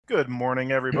Good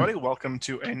morning, everybody. Welcome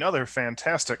to another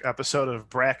fantastic episode of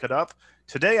Bracket Up.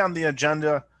 Today on the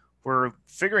agenda, we're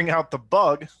figuring out the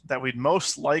bug that we'd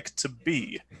most like to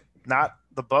be. Not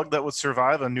the bug that would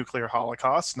survive a nuclear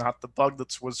holocaust, not the bug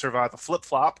that would survive a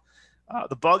flip-flop,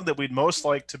 the bug that we'd most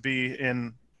like to be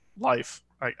in life,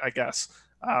 I guess.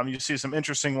 You see some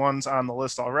interesting ones on the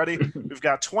list already. We've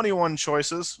got 21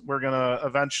 choices. We're going to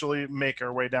eventually make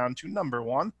our way down to number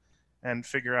one and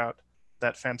figure out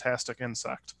that fantastic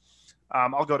insect.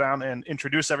 I'll go down and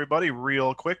introduce everybody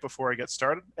real quick before I get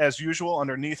started. As usual,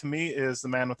 underneath me is the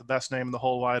man with the best name in the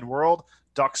whole wide world.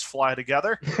 Ducks fly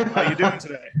together. How you doing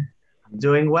today? I'm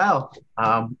doing well.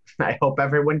 I hope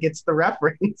everyone gets the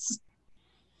reference.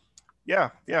 Yeah.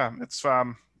 It's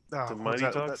The Mighty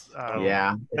Ducks?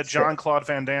 Yeah. A Jean-Claude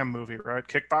Van Damme movie, right?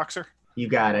 Kickboxer? You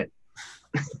got it.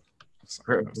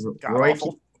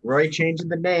 God-awful. Roy changing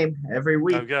the name every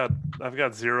week. I've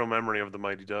got zero memory of the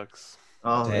Mighty Ducks.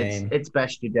 Oh, Dang. it's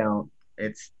best you don't.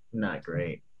 It's not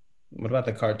great. What about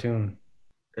the cartoon?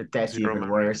 That's Zero even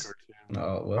memory of worse. the cartoon.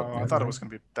 Oh, well. I thought it was going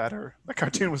to be better. The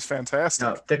cartoon was fantastic.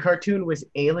 No, the cartoon was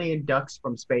alien ducks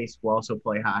from space who also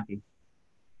play hockey.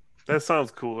 That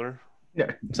sounds cooler. No,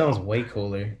 Sounds way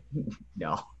cooler.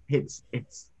 no, it's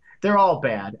they're all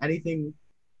bad. Everything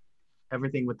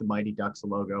with the Mighty Ducks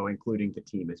logo, including the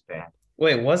team, is bad.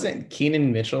 Wait, wasn't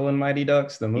Keenan Mitchell in Mighty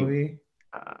Ducks, the movie?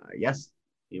 Yes,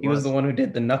 He was the one who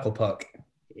did the knuckle puck.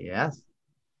 Yes.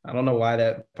 I don't know why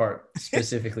that part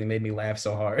specifically made me laugh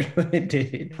so hard, but it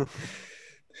did.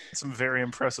 Some very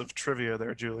impressive trivia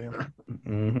there, Julian.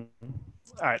 Mhm.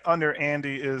 All right, under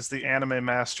Andy is the anime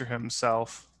master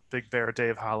himself, Big Bear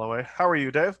Dave Holloway. How are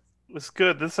you, Dave? It's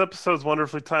good. This episode's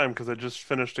wonderfully timed because I just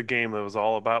finished a game that was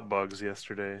all about bugs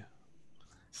yesterday.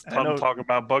 It's I know- time talking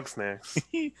about bug snacks.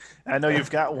 I know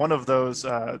you've got one of those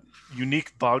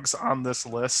unique bugs on this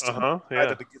list. Yeah.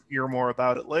 Excited to hear more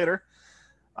about it later.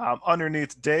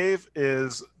 Underneath Dave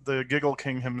is the Giggle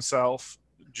King himself,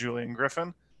 Julian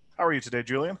Griffin. How are you today,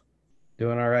 Julian?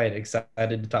 Doing all right.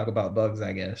 Excited to talk about bugs,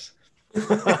 I guess.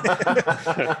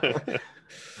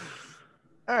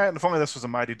 All right, if only this was a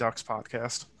Mighty Ducks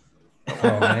podcast.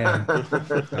 Oh, man.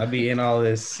 I'll be in all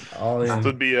this. All This in.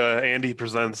 would be Andy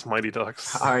Presents Mighty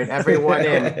Ducks. All right, everyone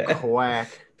in. Quack,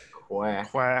 quack,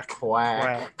 Quack,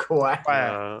 quack, quack. quack.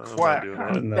 I'm not Quack. doing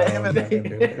that. No, I'm not gonna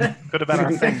do it. Could have been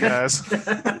our thing, guys.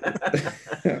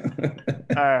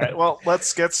 All right, well,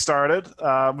 let's get started.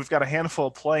 We've got a handful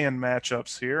of play-in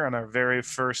matchups here, and our very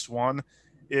first one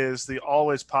is the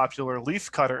always popular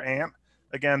Leafcutter Ant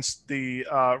against the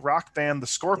rock band The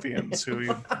Scorpions, who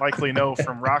you likely know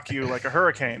from Rock You Like a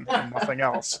Hurricane and nothing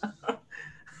else.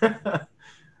 Well,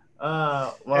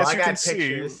 As I you got can see,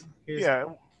 pictures. Yeah,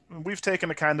 we've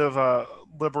taken a kind of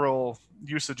liberal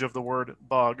usage of the word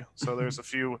bug, so there's a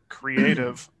few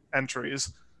creative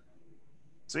entries.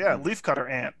 So yeah, Leafcutter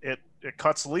Ant, it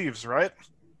cuts leaves, right?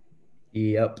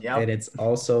 Yep. Yep. And it's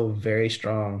also very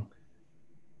strong.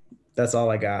 That's all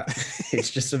I got. It's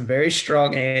just a very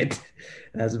strong ant.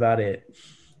 That's about it.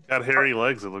 Got hairy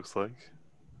legs, it looks like.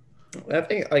 I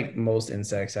think like most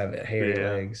insects have hairy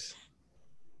Yeah. legs.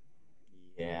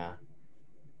 Yeah.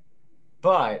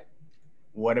 But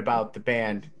what about the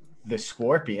band The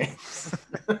Scorpions?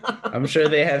 I'm sure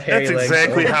they have hairy That's legs.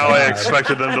 exactly Oh, how I God.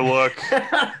 expected them to look.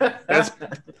 That's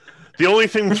the only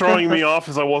thing throwing me off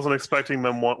is I wasn't expecting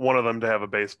one of them to have a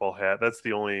baseball hat. That's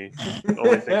the only thing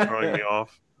throwing me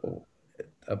off.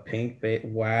 A pink bait.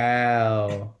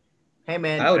 Wow. Hey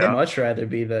man, I would Yeah. much rather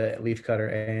be the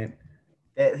leafcutter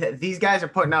ant. these guys are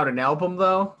putting out an album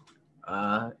though.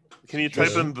 Can you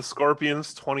type in the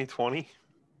Scorpions 2020?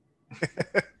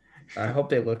 I hope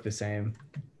they look the same.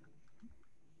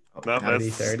 No, that's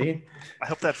 30. I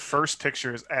hope that first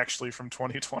picture is actually from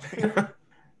 2020.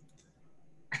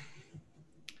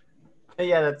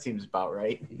 Yeah, that seems about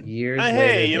right. Years Hey,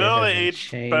 later, you know they have aged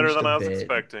changed better than a I was bit.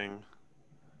 expecting.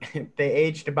 They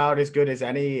aged about as good as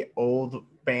any old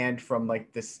band from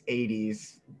like this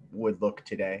 80s would look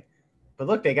today. But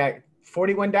look, they got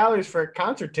 $41 for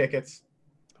concert tickets.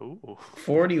 Ooh.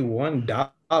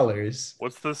 $41.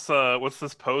 What's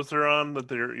this pose they're on that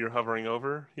you're hovering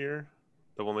over here?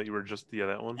 The one that you were just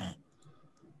that one.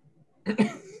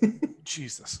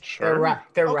 Jesus. Sure.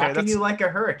 They're Okay, rocking that's- you like a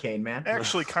hurricane, man.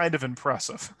 Actually kind of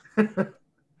impressive.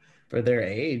 For their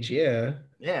age, yeah.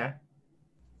 Yeah.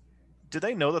 Do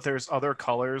they know that there's other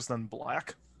colors than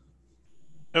black?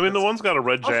 I mean, the one's got a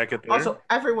red jacket there. Also,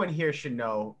 everyone here should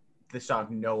know the song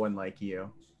 "No One Like You."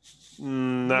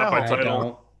 Not No, by I title.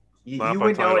 don't. You Not by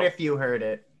would know it title. if you heard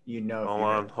it. You know. If Hold you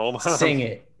heard on, it. hold on. Sing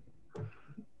it.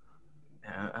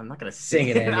 I'm not gonna Sing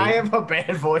it, Andy. I have a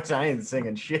bad voice. I ain't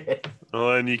singing shit.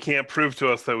 Well, and you can't prove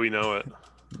to us that we know it.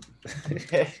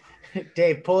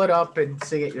 Dave, pull it up and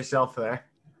sing it yourself there.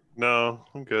 No,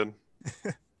 I'm good.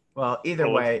 Well, either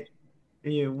Hold. way,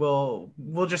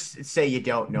 we'll just say you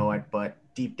don't know it, but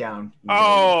deep down. You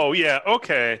Oh, yeah.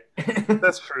 Okay. know.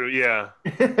 That's true. Yeah.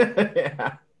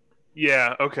 Yeah.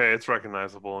 Yeah. Okay. It's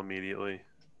recognizable immediately.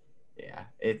 Yeah,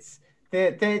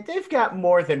 they've got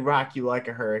more than Rock You Like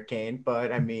a Hurricane,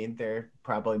 but I mean they're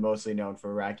probably mostly known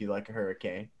for Rock You Like a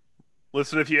Hurricane.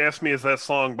 Listen, if you asked me, is that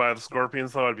song by the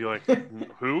Scorpions, though, I'd be like,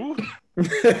 who?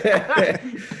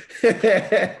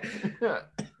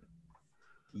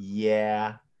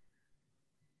 Yeah.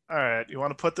 All right, you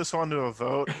want to put this one to a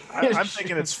vote? I'm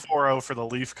thinking it's 4-0 for the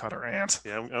Leafcutter Ant.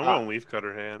 Yeah, I'm going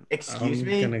Leafcutter hand. Excuse I'm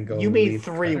me. gonna go You mean Leaf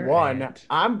Cutter 3-1. Ant.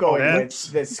 I'm going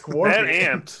that's- with the Scorpion. That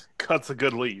ant cuts a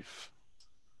good leaf.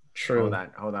 True.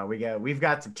 Hold on. We've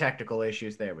got some technical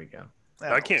issues. There we go.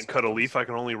 I can't cut a leaf. I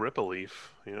can only rip a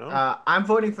leaf. You know. I'm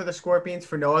voting for the Scorpions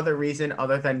for no other reason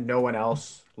other than no one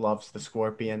else loves the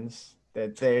Scorpions.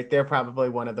 That they're probably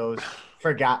one of those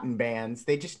forgotten bands.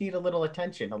 They just need a little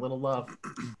attention, a little love.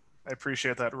 I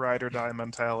appreciate that ride or die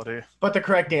mentality. But the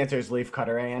correct answer is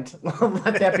Leafcutter Ant.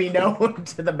 Let that be known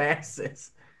to the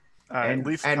masses. All right,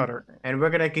 Leafcutter. And we're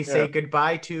gonna say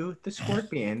goodbye to the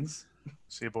Scorpions.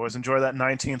 See you, boys. Enjoy that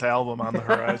 19th album on the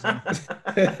horizon.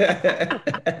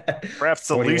 Perhaps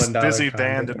the least $41 busy combo.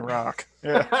 band in rock.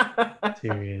 Yeah.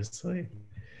 Seriously.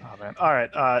 Oh, man. All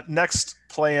right. Next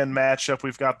play-in matchup,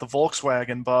 we've got the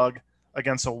Volkswagen Bug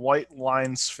against a White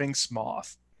Line Sphinx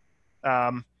Moth.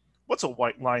 What's a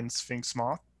White Line Sphinx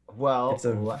Moth? Well, It's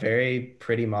a very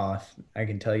pretty moth. I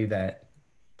can tell you that.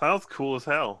 Sounds cool as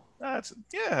hell.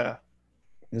 Yeah.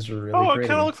 It's really Oh, it pretty.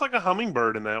 kind of looks like a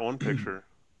hummingbird in that one picture.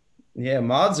 Yeah,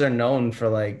 moths are known for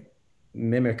like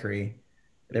mimicry.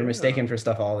 They're Yeah. mistaken for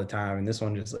stuff all the time, and this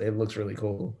one just it looks really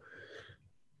cool.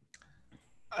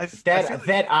 I feel like-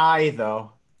 that eye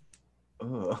though.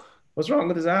 Ugh. What's wrong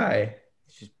with his eye?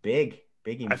 It's just big.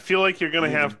 Big. I feel like you're gonna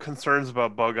have concerns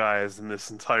about bug eyes in this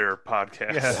entire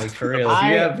podcast. Yeah. Like for real, if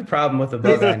you have a problem with a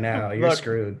bug eye now, you're Look.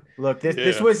 screwed. Look, this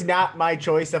Yeah. was not my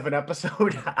choice of an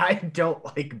episode. I don't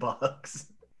like bugs.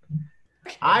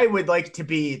 I would like to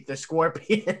be the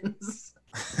Scorpions.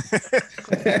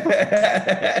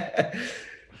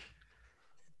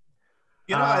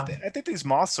 You know, I think these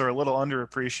moths are a little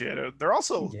underappreciated. They're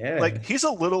also Yeah. like he's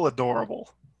a little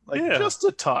adorable, like Yeah. just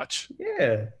a touch.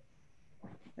 Yeah.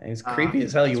 And it's creepy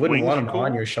as hell. You His wouldn't wings want are him cool.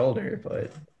 on your shoulder,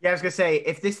 but Yeah, I was gonna say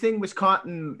if this thing was caught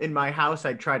in my house,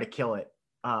 I'd try to kill it.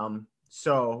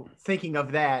 So thinking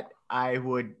of that, I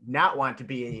would not want to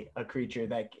be a creature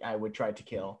that I would try to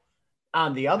kill.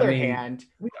 On the other mean, hand,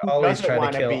 we who always doesn't try to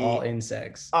wanna kill be all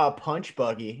insects. a punch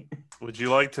buggy. Would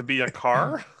you like to be a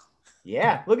car?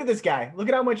 Yeah, look at this guy. Look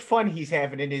at how much fun he's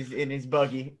having in his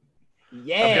buggy.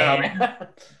 Yeah.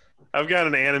 I've got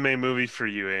an anime movie for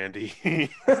you, Andy.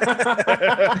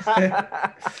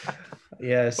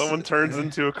 Yes. Someone turns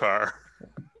into a car.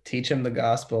 Teach him the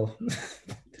gospel.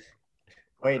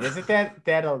 Wait, isn't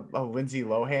that a Lindsay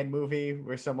Lohan movie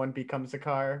where someone becomes a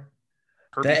car?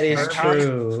 Herbie That is Hancock.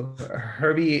 true.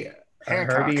 Herbie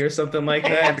Hancock. or something like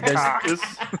that. Hancock. There's Is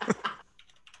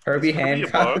Herbie Herbie a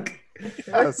Hancock. bug?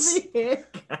 Yes.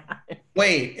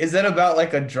 Wait, is that about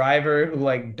like a driver who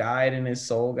like died and his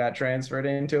soul got transferred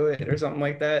into it or something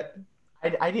like that?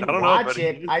 I I didn't don't know, watch but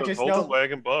it. he's I a just know.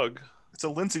 Volkswagen bug. It's a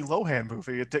Lindsay Lohan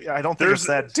movie. I don't think it's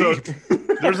that so- deep.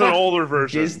 There's an older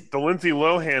version. Jeez. The Lindsay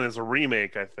Lohan is a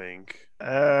remake, I think.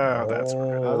 Oh, that's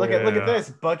Oh, look at Yeah.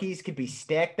 this. Buggies could be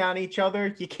stacked on each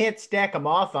other. You can't stack a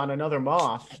moth on another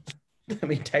moth. I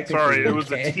mean, technically, Sorry, it you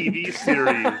was a can. TV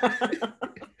series.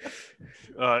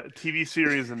 TV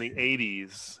series in the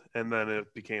 80s, and then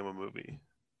it became a movie.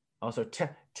 Also,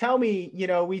 tell me,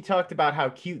 we talked about how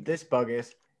cute this bug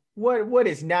is. What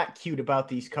is not cute about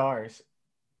these cars?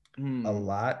 Hmm. A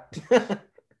lot.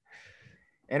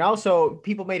 And also,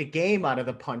 people made a game out of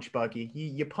the punch buggy.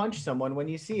 You punch someone when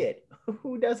you see it.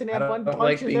 Who doesn't have I fun don't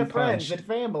like punching their being friends punched. and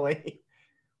family?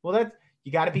 Well,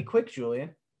 you got to be quick,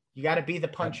 Julian. You got to be the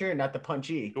puncher, not the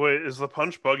punchy. Wait, is the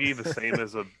punch buggy the same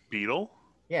as a beetle?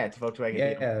 Yeah, it's Volkswagen.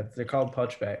 Yeah, Beetle. they're called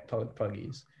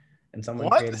puggies. And someone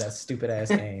What? created that stupid ass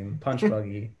name, Punch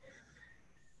Buggy.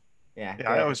 Yeah,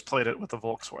 Yeah, I always played it with the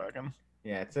Volkswagen.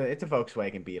 Yeah, it's a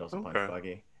Volkswagen Beetle, it's a punch Okay.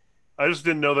 buggy. I just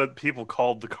didn't know that people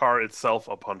called the car itself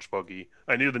a punch buggy.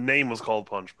 I knew the name was called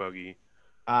punch buggy.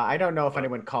 I don't know if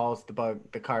anyone calls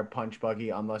the car punch buggy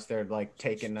unless they're like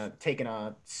taking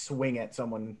a swing at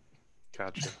someone.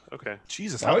 Gotcha. Okay.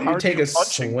 Jesus, Why how would you hard take are a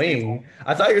punching swing? people?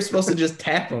 I thought you were supposed to just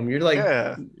tap them. You're like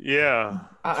Yeah. Yeah.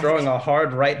 throwing a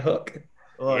hard right hook.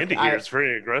 Look, Andy here is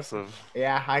very aggressive.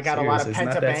 yeah, I got a lot of Serious, it's pent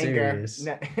not up that anger.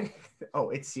 serious. Oh,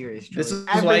 it's serious. This Julie.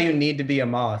 is why you need to be a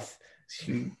moth.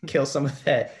 You kill some of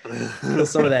that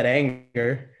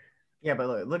anger. Yeah,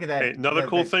 but look at that. Hey, another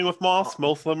cool thing with moths,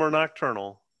 most of them are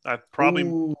nocturnal. I probably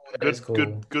Ooh, that is cool.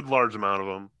 good large amount of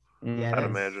them. Yeah, I'd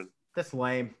imagine. That's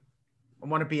lame. I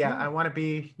want to be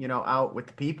out with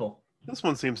the people. This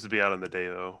one seems to be out in the day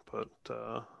though, but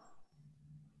I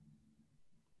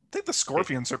think the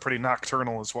scorpions are pretty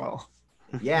nocturnal as well.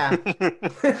 Yeah.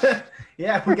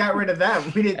 Yeah, we got rid of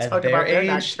them. We didn't At talk their about their age-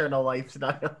 nocturnal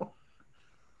lifestyle.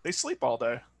 They sleep all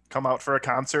day. Come out for a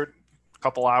concert, a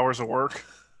couple hours of work,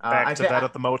 back I to thi- bed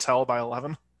at the motel by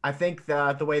 11. I think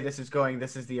the way this is going,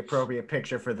 this is the appropriate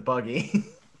picture for the buggy.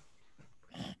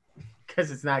 Because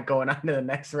it's not going on to the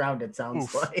next round, it sounds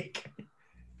Oof. like.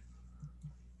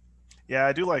 Yeah,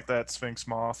 I do like that Sphinx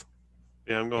moth.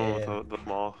 yeah, I'm going Yeah. with the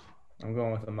moth. I'm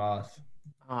going with the moth.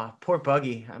 Poor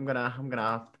buggy. I'm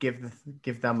gonna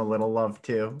give them a little love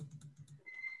too.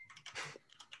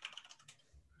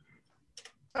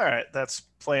 All right, that's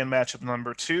playing matchup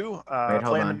number 2. Wait, hold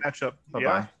Playing on. the matchup. Bye-bye.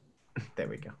 Yeah. There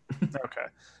we go.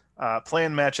 Okay.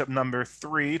 Playing matchup number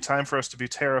 3. Time for us to be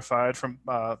terrified from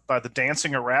by the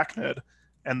dancing arachnid,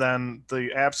 and then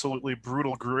the absolutely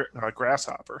brutal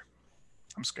grasshopper.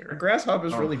 I'm The scared.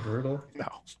 grasshopper's really brutal. No.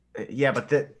 Yeah,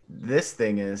 but this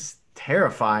thing is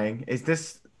terrifying. Is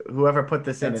this whoever put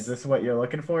this in? Is this what you're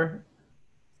looking for?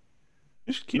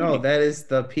 You should keep No, it. that is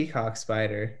the peacock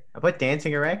spider. I put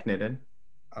dancing arachnid in.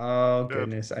 Oh Good.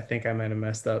 goodness, I think I might have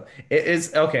messed up. It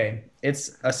is okay.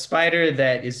 It's a spider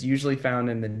that is usually found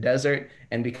in the desert,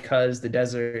 and because the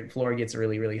desert floor gets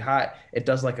really, really hot, it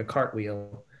does like a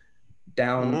cartwheel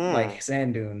down like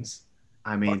sand dunes.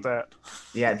 I Fuck mean, that.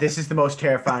 yeah, this is the most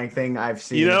terrifying thing I've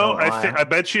seen. You know, in a while. I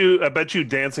bet you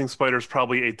dancing spider is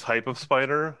probably a type of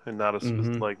spider and not a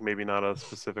Mhm. like maybe not a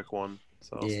specific one.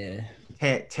 So Yeah.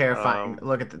 Terrifying.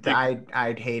 Look at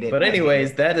I'd hate it. But I'd hate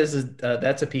anyways, it.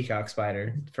 that's a peacock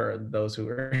spider for those who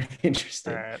are All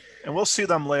interested. right, and we'll see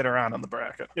them later on in the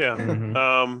bracket. yeah,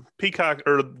 Mhm. peacock,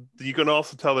 or you can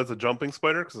also tell that's a jumping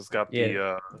spider because it's got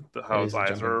Yeah. how It his is a eyes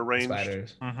jumping are arranged.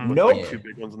 spiders. Mhm. With Nope. like 2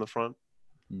 big ones in the front.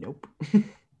 Nope.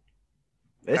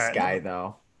 This Alright. guy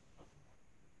though.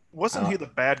 Wasn't he the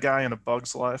bad guy in A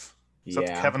Bug's Life? Is that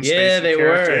the Yeah. Kevin Yeah, Spacey they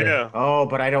character? were. Yeah. Oh,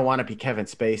 but I don't want to be Kevin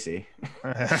Spacey.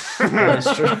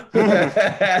 That's true.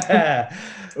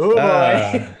 Oh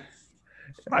boy.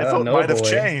 My Oh, vote no might have boy.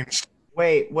 changed.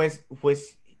 Wait, was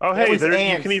Oh, That hey, was there you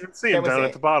ants. can even see That him was down it.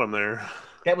 at the bottom there.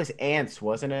 that was Ants,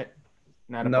 wasn't it?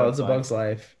 Not No, Bug's it's a Life. Bug's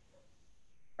Life.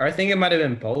 Or I think it might have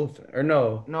been both. Or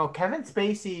no, No, Kevin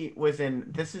Spacey was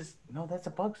in. That's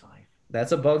a Bug's Life.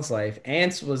 that's a Bug's Life.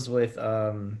 Ants was with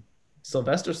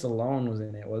Sylvester Stallone was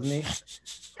in it, wasn't he?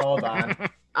 Hold on.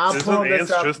 I'm Isn't pulling this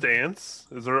ants up. just ants?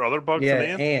 Is there other bugs Yeah, than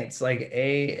ants? ants, like With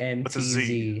a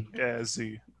Z. ANTZ. Yeah,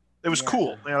 Z. It was Yeah.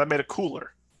 cool. Yeah, that made it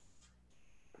cooler.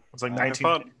 It was like I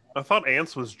 19. I thought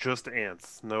ants was just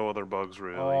ants, no other bugs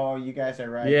really. Oh, you guys are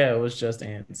right. Yeah, it was just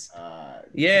ants. Kevin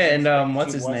Yeah, and Spacey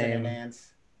what's his wasn't name? in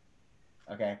Ants.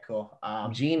 Okay, cool.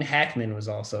 Gene Hackman was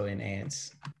also in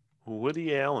Ants.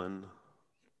 Woody Allen.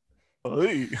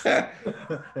 Hey.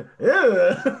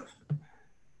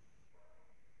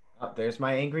 Oh, there's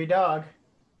my angry dog.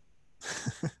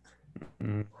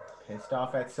 Mm. Pissed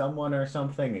off at someone or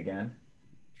something again.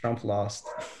 Trump lost.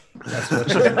 That's what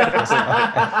she's pissed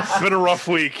off. It's been a rough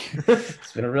week.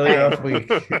 It's been a really rough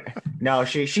week. No,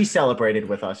 she celebrated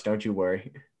with us. Don't you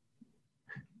worry.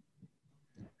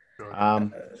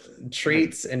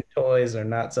 Treats and toys are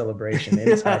not celebration.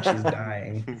 Inside, she's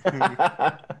dying.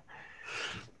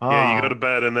 Yeah, you go to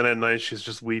bed and then at night she's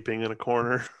just weeping in a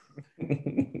corner.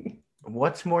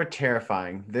 What's more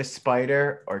terrifying, this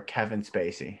spider or Kevin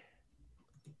Spacey?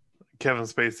 Kevin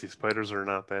Spacey spiders are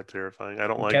not that terrifying. I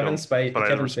don't like Kevin them, but I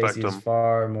Kevin respect Spacey is them.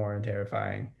 far more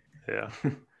terrifying. Yeah.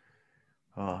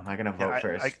 Oh, am I gonna Yeah, vote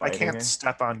for a I spider? can't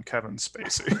step on Kevin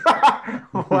Spacey.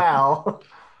 Wow.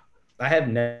 I have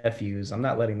nephews. I'm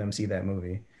not letting them see that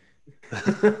movie. We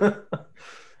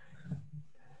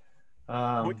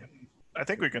can- I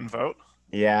think we can vote.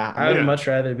 Yeah, I would Yeah. much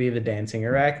rather be the dancing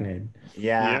arachnid.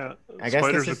 yeah. Yeah. I guess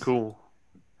Spiders this is- are cool.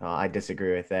 Oh, I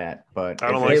disagree with that, but I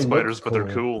don't if like they look spiders, but they're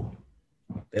cool.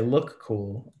 cool. They look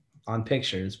cool on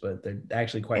pictures, but they're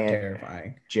actually quite And-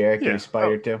 terrifying. Jarek, Yeah. you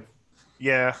spider too.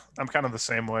 Yeah, I'm kind of the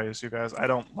same way as you guys. I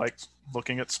don't like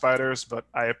looking at spiders, but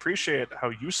I appreciate how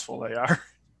useful they are.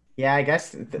 Yeah, I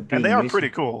guess. And they are pretty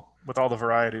cool with all the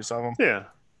varieties of them. Yeah.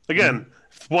 Again,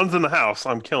 if one's in the house,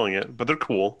 I'm killing it, but they're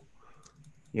cool.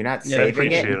 You're not Yeah, I saving it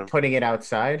appreciate and 'em. putting it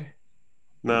outside.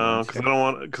 No, because I don't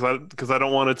want because I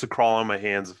don't want it to crawl on my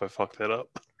hands if I fuck that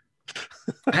up.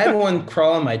 I had one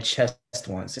crawl on my chest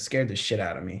once. It scared the shit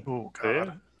out of me. Oh Yeah.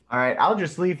 god. All right, I'll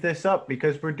just leave this up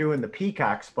because we're doing the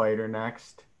peacock spider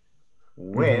next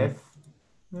with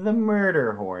the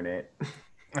murder hornet.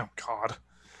 Oh God,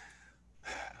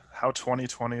 how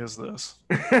 2020 is this?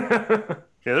 Yeah,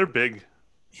 they're big.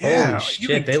 Yeah, shit, you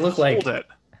can they look like- hold it.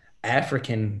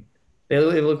 African. They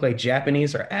look like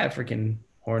Japanese or African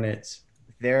hornets.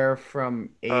 They're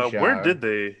from Asia. Where did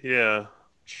they? Yeah.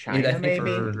 China, I think maybe?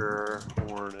 Murder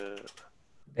hornet.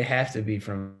 They have to be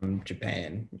from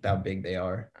Japan. With how big they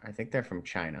are. I think they're from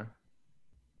China.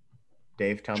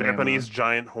 Dave, tell me. I'm Japanese wrong.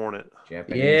 giant hornet.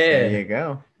 Japanese. Yeah. There you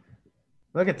go.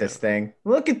 Look at this thing.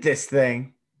 Look at this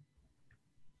thing.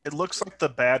 It looks like the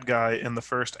bad guy in the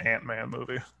first Ant-Man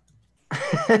movie.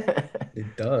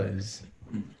 It does.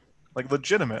 Like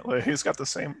legitimately, he's got the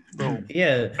same little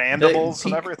Yeah. mandibles the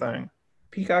and everything.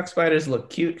 Peacock spiders look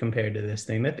cute compared to this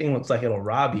thing. That thing looks like it'll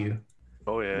rob you.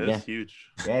 Oh yeah, Yeah. it's huge.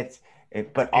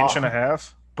 But Inch and a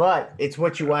half. But it's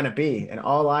what you want to be, and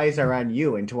all eyes are on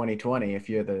you in 2020 if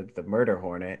you're the murder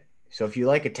hornet. So if you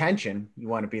like attention, you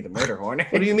want to be the murder hornet.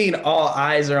 What do you mean all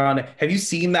eyes are on it? Have you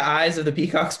seen the eyes of the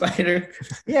peacock spider?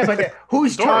 Yeah, but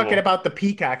who's Adorable. talking about the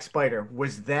peacock spider?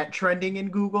 Was that trending in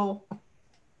Google?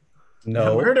 The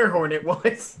No. murder hornet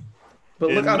was. But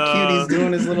look In, how cute he's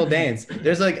doing his little dance.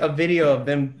 There's like a video of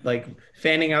them like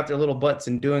fanning out their little butts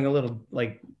and doing a little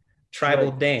like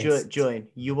tribal dance. Julian,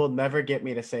 you will never get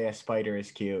me to say a spider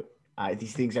is cute.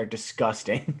 These things are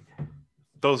disgusting.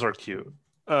 Those are cute.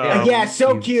 Yeah,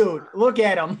 so cute. Look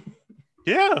at them.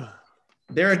 Yeah.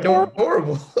 They're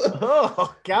adorable.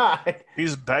 Oh God.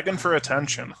 He's begging for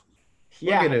attention.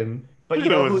 Yeah, Look at him. but Look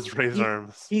you at know him with who's his raised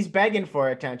arms. he's begging for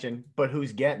attention, but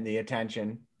who's getting the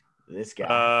attention? This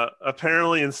guy.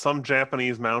 Apparently, in some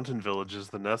Japanese mountain villages,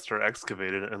 the nests are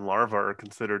excavated and larvae are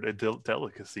considered a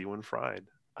delicacy when fried.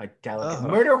 A delicate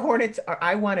murder hornets.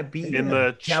 I want to be In a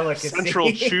the delicacy. central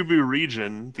Chubu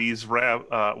region, these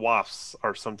wasps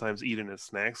are sometimes eaten as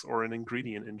snacks or an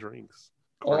ingredient in drinks.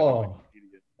 according to Oh.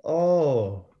 Wikipedia.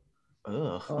 Oh.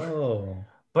 Ugh. Oh.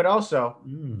 But also,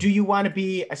 Mm. do you want to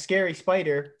be a scary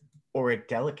spider or a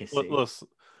delicacy? Listen,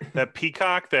 that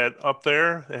peacock that up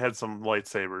there, it had some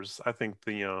lightsabers. I think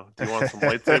do you want some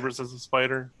lightsabers as a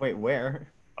spider? Wait,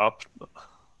 where? Up,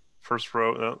 first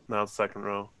row. No, now it's second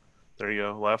row. There you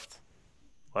go. Left.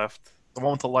 The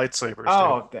one with the lightsabers.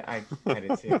 Oh, I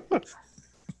didn't see it.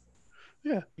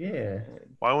 Yeah.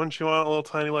 Why wouldn't you want little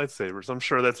tiny lightsabers? I'm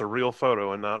sure that's a real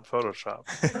photo and not Photoshop.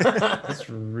 That's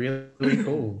really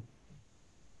cool.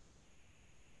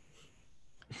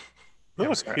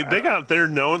 They're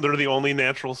known. They're the only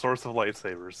natural source of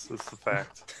lightsabers. That's the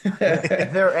fact.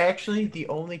 They're actually the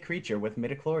only creature with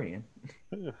midichlorian.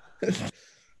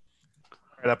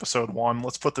 At episode 1,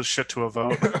 let's put this shit to a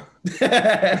vote.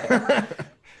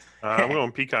 I'm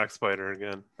going peacock spider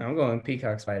again. I'm going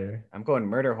peacock spider. I'm going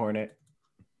murder hornet.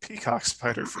 Peacock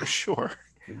spider for sure.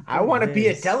 I want to be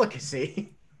a Yes.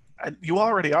 delicacy. You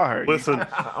already are. Listen,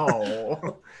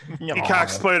 Oh. peacock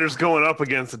spider's going up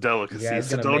against a You delicacy, guys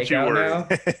so gonna don't make you out worry.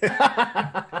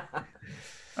 now?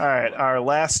 All right, our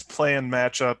last play-in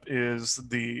matchup is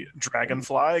the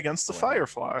Dragonfly against the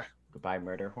Firefly. Goodbye,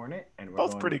 murder hornet. And we're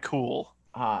Both going, pretty cool.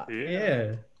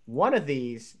 Yeah. One of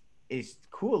these is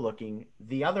cool looking.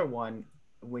 The other one,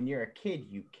 when you're a kid,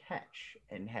 you catch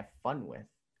and have fun with.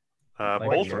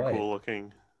 Both you're are right. cool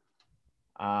looking.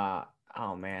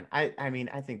 Oh man, I mean,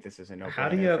 I think this is a no. How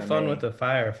do you have fun with the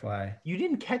firefly? You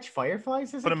didn't catch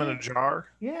fireflies as Put a them in a kid? jar.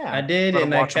 Yeah, I did, Let 'em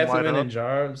and I watch 'em kept them light in up. the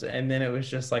jars, and then it was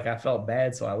just like I felt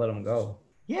bad, so I let them go.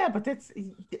 yeah, but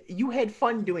you had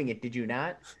fun doing it, did you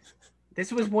not?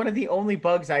 This was one of the only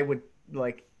bugs I would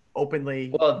like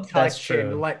openly Well, that's touch true.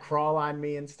 and let crawl on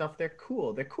me and stuff. They're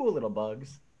cool. They're cool little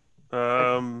bugs,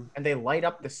 Um, and they light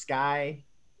up the sky.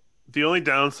 the only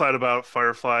downside about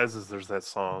fireflies is there's that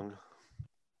song.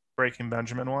 Breaking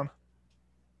Benjamin one.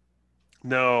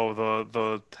 No,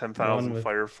 the 10,000 One with-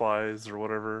 fireflies or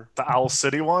whatever. The Owl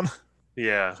City one.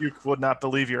 Yeah, You would not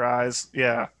believe your eyes.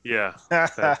 Yeah. yeah.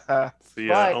 That's It's the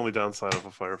But- only downside of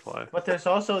a firefly. But there's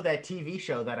also that TV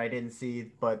show that I didn't see,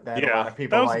 but that a lot Yeah, of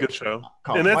people that was like. a good show.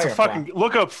 called And that's Firefly. a fucking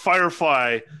look up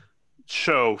Firefly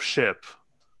show ship.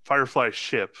 Firefly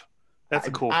ship. That's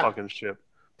a cool I- fucking ship.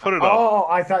 Put it up. Oh,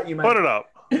 I thought you meant Put it up.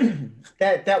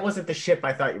 that wasn't the ship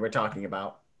I thought you were talking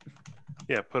about.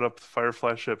 Yeah, put up the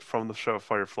Firefly ship from the show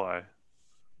Firefly.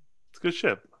 It's a good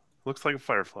ship. Looks like a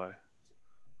firefly.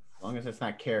 As long as it's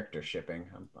not character shipping,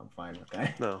 I'm fine with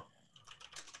that. No.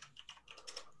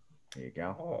 There you go.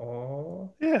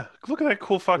 Oh, Yeah, look at that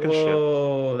cool fucking ship.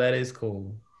 whoa, that is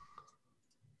cool.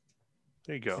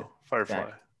 There you go.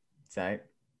 Firefly. It's all right.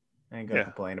 I ain't gonna Yeah.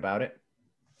 complain about it.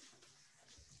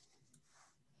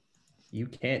 You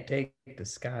can't take the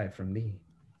sky from me.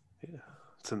 Yeah,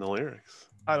 it's in the lyrics.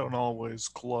 I don't always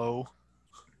glow.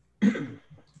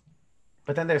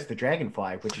 But then there's the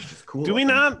dragonfly, which is just cool. Do we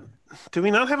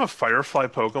looking. not have a Firefly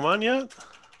Pokemon yet?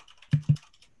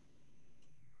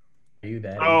 Are you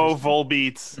that? Oh, interested?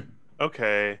 Volbeats.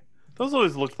 Okay. Those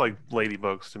always looked like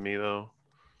ladybugs to me, though.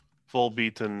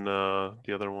 Volbeat and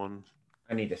the other one,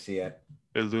 I need to see it.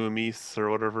 Illumise or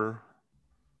whatever.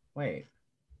 Wait.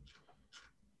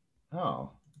 Oh,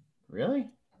 really?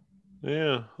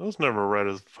 Yeah, those never read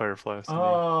as Fireflies to me.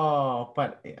 Oh,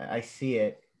 but I see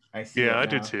it. I see it. Yeah, I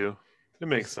do too. It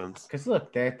makes sense. Because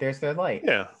look, there's their light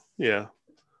Yeah, yeah.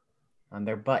 on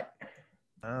their butt.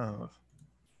 Oh,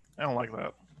 I don't like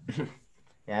that.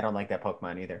 Yeah, I don't like that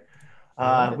Pokemon either.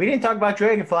 What? We didn't talk about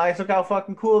dragonflies. Look how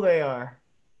fucking cool they are.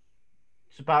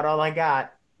 It's about all I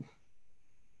got.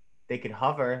 They could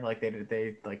hover, like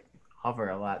they like hover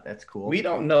a lot. That's cool. We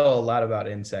don't know a lot about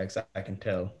insects. I can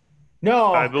tell.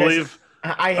 No, I believe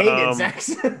I hate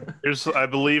insects. I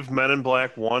believe Men in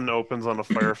Black 1 opens on a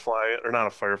firefly, or not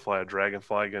a firefly, a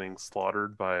dragonfly getting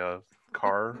slaughtered by a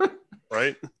car,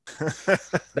 right?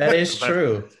 That is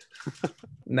true.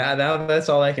 Now that's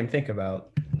all I can think about.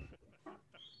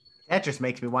 That just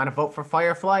makes me want to vote for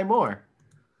Firefly more.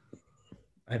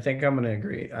 I think I'm gonna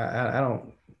agree. I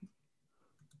don't.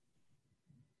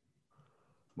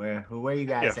 Where you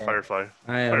Yeah, guys at? Firefly.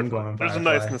 I am Firefly. going. There's a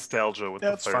Firefly. nice nostalgia with the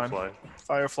That's fine. Firefly.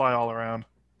 Firefly all around.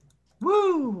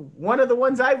 Woo! One of the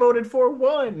ones I voted for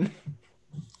won.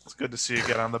 It's good to see you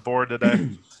get on the board today.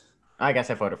 I guess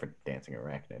I voted for Dancing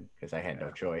Arachnid because I had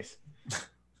no choice.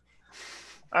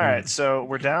 All right, so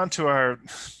we're down to our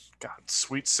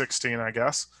Sweet 16, I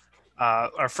guess.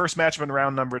 Our first matchup in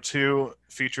round number 2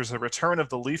 features a return of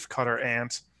the leafcutter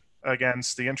ant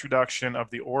against the introduction of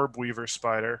the orb weaver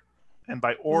spider. And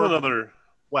by This is orb, another,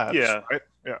 webs, yeah. right?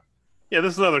 Yeah. yeah,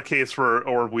 this is another case where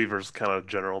orb weaver's kind of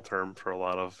general term for a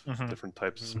lot of Mhm. different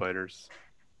types of spiders.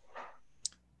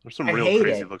 There's some I real hate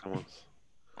crazy it. looking ones.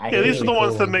 I Yeah, hate these are it. the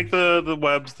ones cool. that make the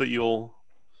webs that you'll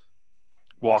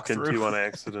walk Walk through. into on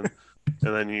accident,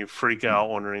 and then you freak out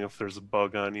wondering if there's a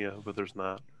bug on you, but there's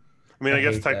not. I mean, I I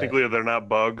guess hate that. technically they're not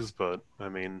bugs, but I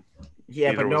mean,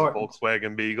 Yeah, neither but was a no,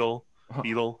 Volkswagen Beetle.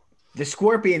 the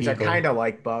scorpions are Evil. kind of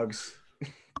like bugs.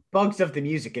 Bugs of the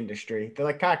music industry. They're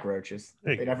like cockroaches.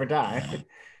 Hey. They never die.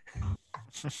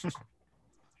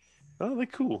 Oh, they're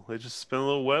cool. They just spin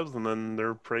little webs, and then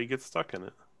their prey gets stuck in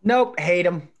it. Nope, hate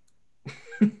them.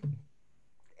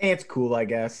 Ants cool, I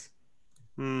guess.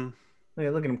 Hmm.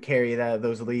 Look at them carry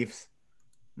those leaves.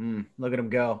 Look at them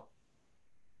go.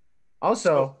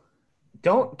 Also,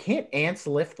 can't ants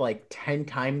lift like 10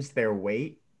 times their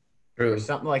weight True. or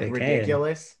something like They can.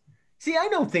 ridiculous? See, I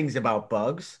know things about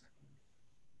bugs.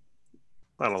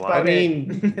 Not a That's lot. about I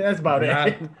mean, it. That's about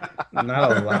it.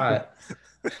 Not a lot.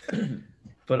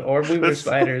 But orb weaver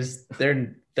spiders,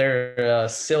 their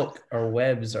silk or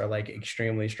webs are like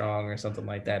extremely strong or something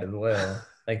like that as well.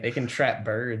 Like they can trap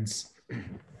birds.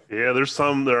 Yeah, there are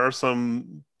some There's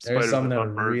spiders some that are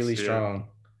hunt birds, really yeah. strong.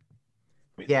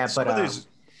 Yeah, Some but of these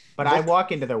I look-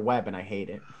 walk into their web and I hate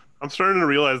it. I'm starting to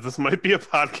realize this might be a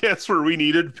podcast where we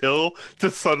needed Bill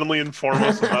to suddenly inform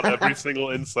us about every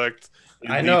single insect. in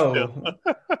I detail.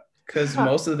 know. Because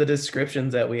most of the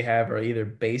descriptions that we have are either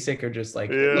basic or just like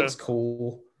it Yeah. looks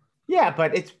cool. Yeah,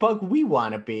 but it's bug we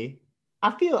want to be.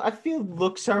 I feel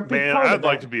looks are a big Man, part of I'd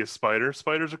like that. to be a spider.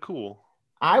 Spiders are cool.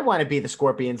 I want to be the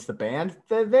Scorpions, the band.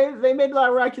 They made La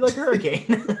Rock You Like a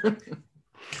Hurricane.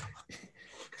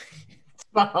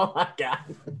 Oh my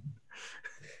god.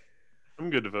 I'm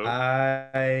good to vote.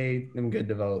 I am good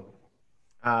to vote.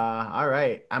 All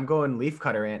right. I'm going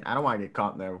Leafcutter Ant. I don't want to get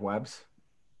caught in their webs.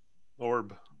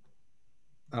 Orb.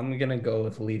 I'm gonna go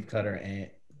with leafcutter ant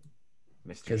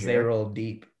Mr. because they Jerk. roll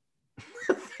deep.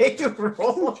 They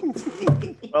roll.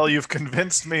 Well, you've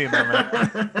convinced me, my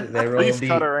man. They roll Leaf deep.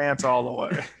 cutter ant all the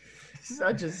way.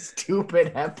 Such a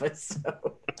stupid episode.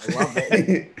 I love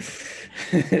it.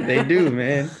 They do,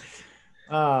 man.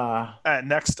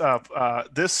 Next up,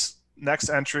 this next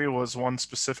entry was one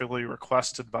specifically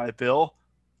requested by Bill,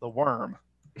 the worm.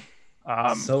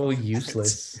 So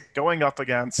useless. Going up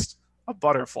against a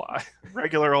butterfly,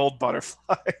 regular old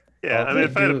butterfly. Yeah, All I mean,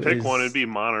 if they I had to do pick is- one, it'd be A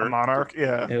monarch. monarch,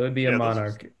 yeah. It would be Yeah, a those-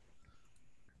 monarch.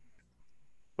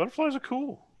 Butterflies are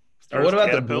cool. Or what There's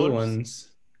about the blue caterpillars.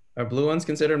 ones? Are blue ones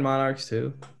considered monarchs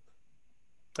too?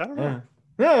 I don't know.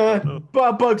 Yeah.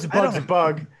 Bug's a I bug's a don't-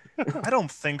 bug. I don't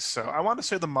think so. I want to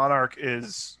say the monarch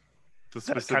is The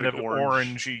that specific kind of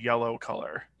orange. orangey yellow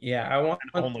color. Yeah, I want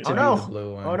And only to one. be Oh, no. the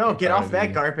blue one. Oh no, It'd get off probably that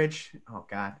be- garbage. Oh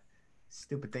god.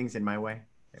 Stupid things in my way.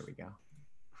 There we go.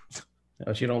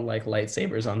 Oh, you don't like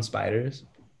lightsabers on spiders?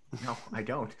 No, I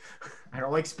don't. I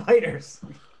don't like spiders.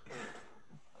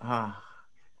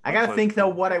 I gotta think though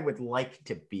what I would like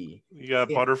to be. You got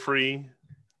Yeah. Butterfree.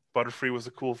 Butterfree was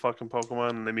a cool fucking Pokemon,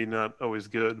 and I mean, not always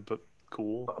good, but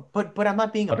cool. But I'm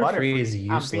not being a Butterfree butterfly. is I'm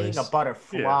being a useless.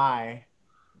 butterfly.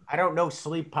 I don't know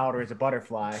sleep powder is a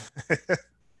butterfly.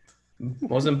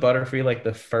 Wasn't Butterfree like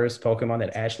the first Pokemon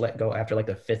that Ash let go after like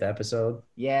the 5th episode?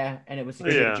 Yeah, and it was a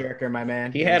Yeah. jerker, my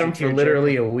man. He It had was him a for tearjerker.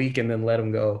 literally a week and then let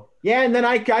him go. Yeah, and then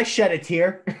I shed a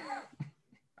tear.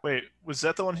 Wait, was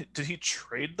that the one? Did he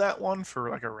trade that one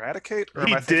for like Eradicate? Or am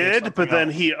He I thinking of did, but something then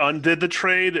else? he undid the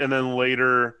trade, and then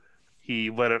later he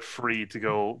let it free to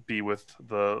go be with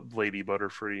the Lady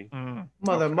Butterfree. Mm,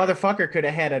 okay. Motherfucker could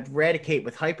have had Eradicate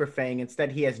with Hyperfang.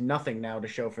 Instead, he has nothing now to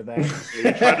show for that. He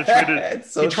tried to trade it.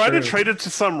 It's so he tried to true. trade it to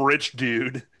some rich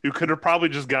dude who could have probably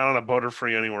just gone on a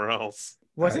Butterfree anywhere else.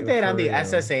 Wasn't Right, that on for the real.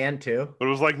 SSN too? But it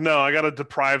was like, no, I got to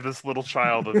deprive this little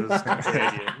child of his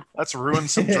companion. Let's ruin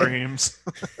some dreams.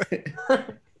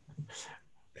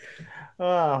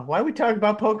 Why we talking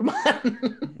about Pokemon?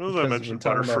 What was I Because mentioned?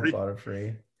 we're talking about Butterfree.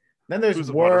 Butterfree. Then there's Who's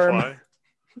a Worm. butterfly?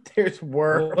 There's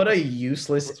Worm. What a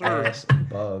useless What's her- ass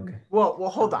bug. Well,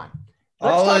 hold on.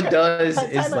 All talk- it does Time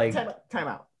is out, like time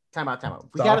out.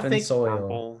 We gotta soften think.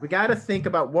 soil. We gotta think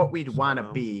about what we'd want to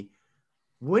Soil. be.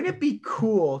 Wouldn't it be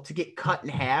cool to get cut in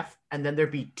half and then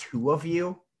there'd be 2 of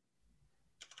you?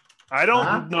 I don't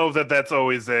Huh? know that that's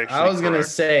always actually. I was gonna correct.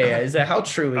 say, is that how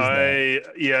true is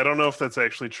that? I don't know if that's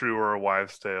actually true or a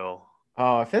wives' tale.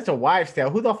 Oh, if that's a wives' tale,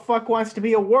 who the fuck wants to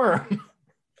be a worm?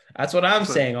 That's what I'm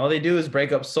So- saying. All they do is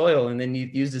break up soil and then you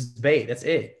use this bait. That's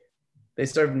it. They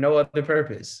serve no other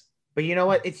purpose. But you know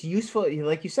what? It's useful.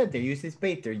 Like you said, they use this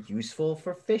bait. They're useful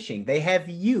for fishing. They have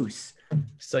use.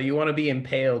 So you want to be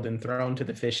impaled and thrown to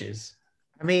the fishes.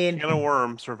 I mean, Can a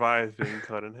worm survive being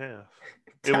cut in half?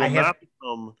 It I will have- not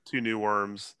become 2 new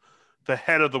worms. The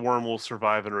head of the worm will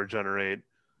survive and regenerate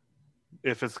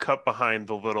if it's cut behind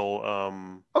the little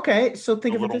okay, so think the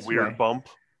of it little this weird way. bump.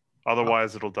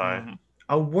 Otherwise, it'll die. Mhm.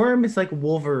 A worm is like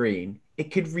Wolverine.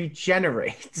 It could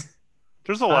regenerate.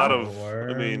 There's a lot A of.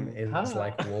 I mean, is Huh?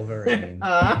 like Wolverine.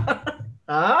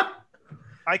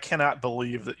 I cannot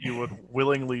believe that you would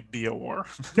willingly be a worm.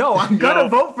 No, I'm gonna No.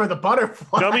 vote for the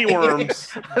butterfly. gummy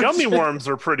worms. I'm Gummy just- worms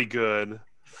are pretty good,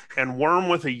 and worm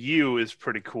with a U is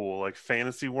pretty cool. Like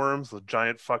fantasy worms, the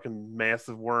giant fucking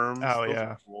massive worms. Oh, Those yeah.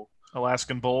 are cool.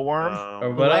 Alaskan bullworm. Or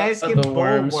Um, what about Alaskan the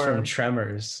worms bullworm. from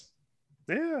Tremors?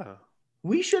 yeah.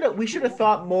 We should have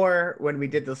thought more when we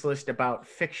did this list about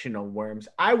fictional worms.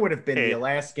 I would have been Hey, the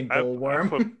Alaskan I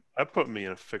bullworm. put me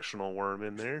in a fictional worm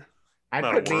in there. I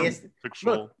Not put a worm, me as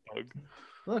fictional bug.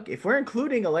 look. If we're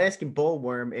including Alaskan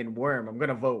bullworm in worm, I'm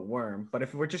gonna vote worm. But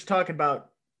if we're just talking about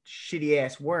shitty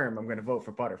ass worm, I'm gonna vote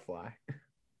for butterfly.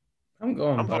 I'm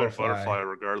going I'm voting butterfly. butterfly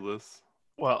regardless.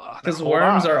 Well, Because hold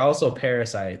worms on. are also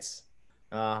parasites.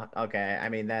 Okay. I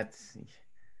mean that's.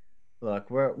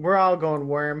 Look, we're all going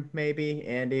worm. Maybe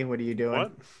Andy, what are you doing?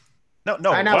 What? no,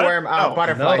 no, Not what? worm. No.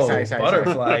 Butterfly. No, sorry.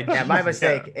 butterfly. Yeah, my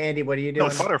mistake. Andy, what are you No,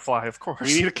 doing? butterfly, of course.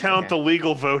 We need to count Okay. the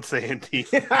legal votes, Andy.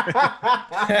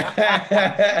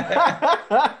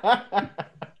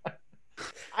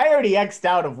 I already X'd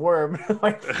out of worm,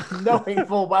 like knowing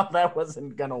full well that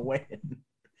wasn't gonna win.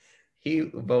 He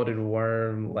voted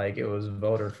worm like it was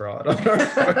voter fraud.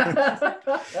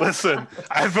 Listen,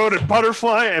 I voted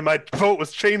butterfly, and my vote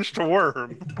was changed to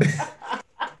worm.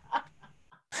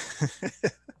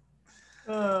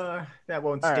 That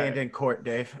won't All stand right. in court,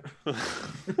 Dave. All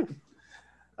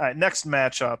right, next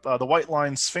matchup. The White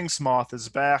Line Sphinx Moth is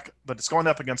back, but it's going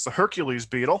up against the Hercules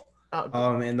Beetle.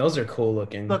 Oh man, those are cool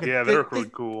looking. Look, Yeah, this, they're really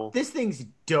cool. This thing's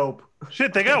dope.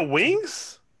 Shit, they got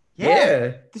wings?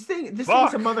 yeah. This thing's a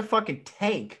Fuck. motherfucking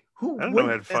tank. Who I didn't know it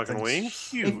wouldn't- had That fucking thing's wings.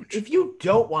 Huge. if you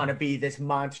don't want to be this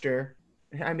monster,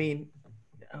 I mean,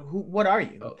 what are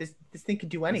you? Oh. This thing can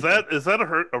do Is anything.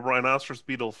 that a rhinoceros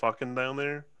beetle fucking down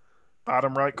there?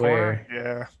 Bottom right corner.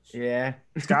 Yeah, Yeah.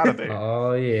 it's gotta be.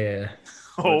 Oh yeah.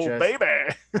 Oh, just-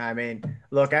 baby. I mean,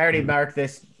 look, I already marked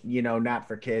this, not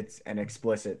for kids and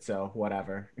explicit, so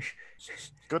whatever.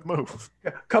 Good move.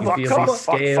 couple, You feel couple, these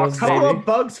scales, couple baby? of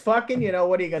bugs fucking,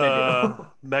 what are you gonna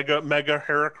do? Mega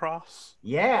Heracross.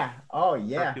 Yeah. Oh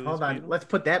yeah. Hercules Hold on. beetle? Let's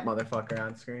put that motherfucker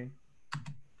on screen.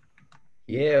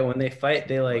 Yeah, when they fight,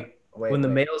 they like Wait, when the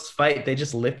wait. males fight, they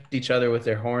just lift each other with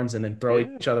their horns and then throw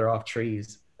Yeah. each other off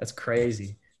trees. That's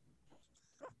crazy.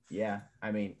 Yeah.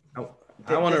 I mean, I want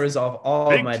to this- resolve all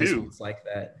Big of my too. disputes like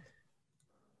that.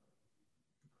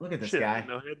 look at this Shit, guy. I didn't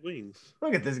know it had wings.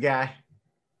 Look at this guy.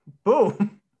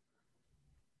 Boom.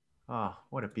 Oh,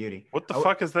 what a beauty. What the Oh.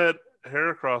 fuck is that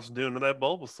Heracross doing to that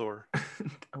Bulbasaur?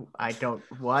 I don't.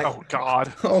 What? Oh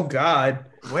God. Oh God.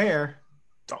 Where?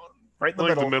 right in the Like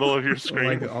middle. the middle of your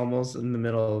screen, Like almost in the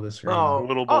middle of the screen. Oh. a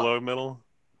little below middle.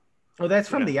 Oh, that's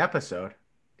from Yeah. the episode.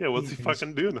 Yeah, what's he He's-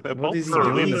 fucking doing? That what is he Bulbasaur?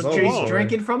 doing Leave to him Bulbasaur? He's alone.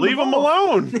 drinking from Leave the him bowl.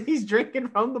 alone. He's drinking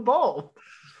from the bowl.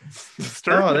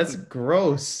 Disturbing. Oh, that's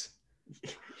gross.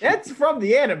 That's from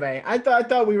the anime. I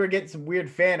thought we were getting some weird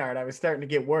fan art. I was starting to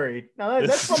get worried. No, It's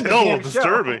that's from the still damn show.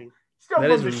 disturbing. Still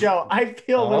That from the is show. I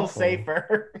feel a little awful.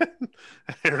 safer.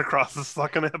 Heracross is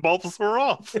sucking that Bulbasaur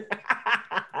off. The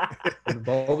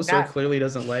Bulbasaur Not- clearly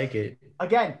doesn't like it.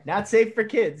 Again, not safe for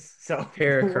kids. So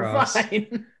we're Heracross.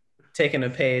 fine. Taking a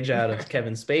page out of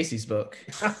Kevin Spacey's book.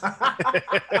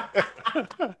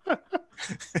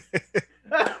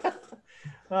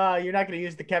 You're not going to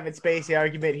use the Kevin Spacey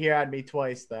argument here on me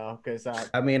twice, though, because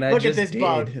I mean, I look at just this did.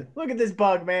 bug. Look at this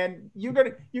bug, man. You're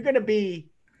gonna be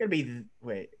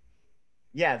wait,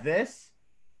 yeah, this.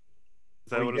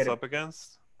 Is that Or what you it's gotta- up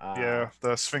against? Yeah,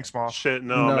 the Sphinx moth. Shit,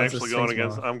 No, no, I'm it's a actually going Sphinx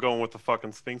against. moth. I'm going with the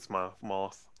fucking Sphinx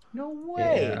moth. No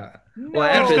way. Yeah. No. Well,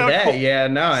 after gotta that, call- yeah,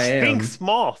 now I am. Sphinx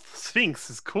moth. Sphinx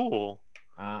is cool.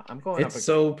 I'm going. It's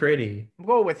so pretty. I'm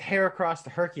going with Heracross the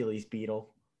Hercules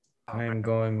beetle. I am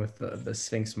going with the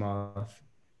Sphinx moth.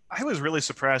 I was really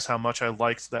surprised how much I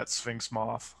liked that Sphinx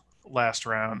moth last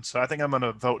round. So I think I'm going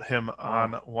to vote him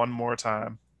on one more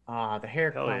time. The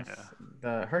Heracross, yeah.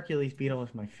 the Hercules beetle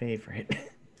is my favorite.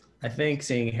 I think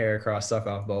seeing Heracross suck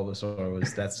off Bulbasaur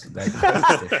was that's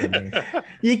it for me.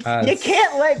 you It's-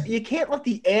 you can't let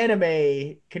the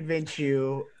anime convince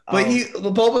you. But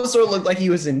the Bulbasaur looked like he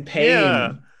was in pain.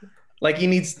 Yeah. Like he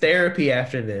needs therapy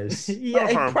after this. Yeah, Don't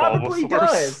he harm probably Bulbasaurs.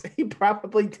 does. He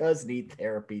probably does need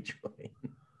therapy, Julian.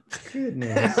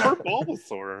 Goodness. Poor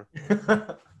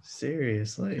Bulbasaur.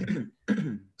 Seriously.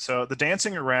 So the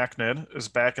dancing arachnid is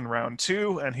back in round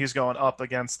 2, and he's going up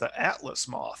against the Atlas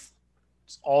moth.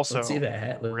 It's also Let's see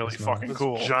that. really Atlas fucking This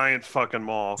cool. giant fucking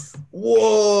moth.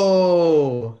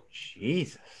 Whoa.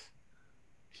 Jesus.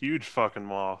 Huge fucking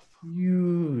moth.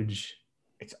 Huge.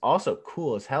 It's also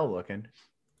cool as hell looking.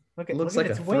 Look at Looks look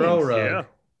like at a its throw wings. rug. Yeah.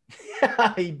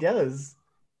 Yeah, he does.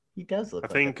 He does look. I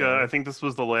like think a throw I rug. think this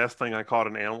was the last thing I caught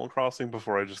in Animal Crossing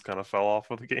before I just kind of fell off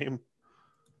of the game.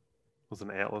 Was an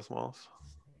Atlas moth.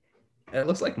 It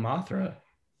looks like Mothra.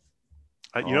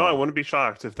 I wouldn't be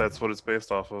shocked if that's what it's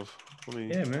based off of. I mean,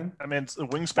 Yeah, man. I mean, the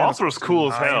wingspan. Mothra's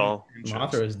cool as 9 hell. inches.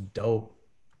 Mothra is dope.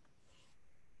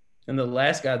 And the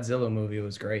last Godzilla movie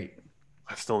was great.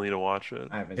 I still need to watch it.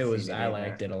 I haven't It was. seen I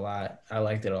liked it a lot. I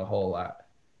liked it a whole lot.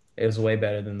 It was way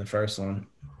better than the first one.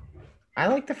 I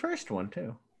like the first one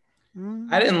too.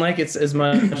 I didn't like it as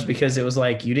much because it was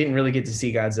like you didn't really get to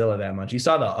see Godzilla that much. You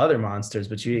saw the other monsters,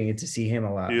 but you didn't get to see him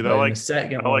a lot. Dude, But I in like the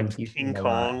second I one, liked you King seen a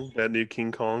lot. Kong. That new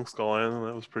King Kong Skull Island.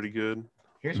 That was pretty good.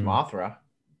 Here's Mm. Mothra.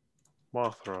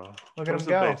 Mothra. Look at What's him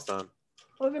it go. based on?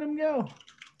 Look at him go.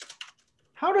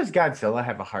 How does Godzilla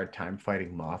have a hard time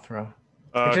fighting Mothra?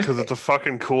 It just- Because it's a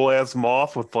fucking cool ass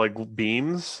moth with like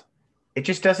beams. It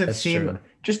just doesn't That's seem. true.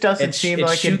 Just doesn't It seem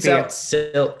like shoots it'd be. out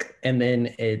silk and then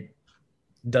it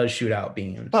does shoot out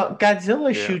beams. Well,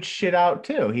 Godzilla Yeah. shoots shit out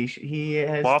too. He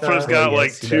has. Mothra's the- got,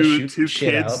 like, he does two shoot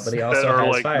shit kids but he that also are, has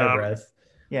like, fire not- breath.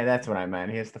 Yeah, that's what I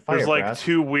meant. He has the fire There's like breath.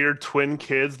 two weird twin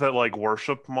kids that like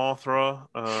worship Mothra.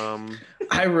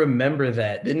 I remember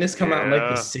that. Didn't this come out in like Yeah.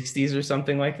 the 60s or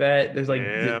something like that? There's like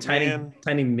Yeah, the tiny man.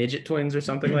 tiny midget twins or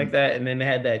something like that, and then they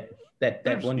had that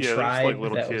There's- one yeah, there's, like, tribe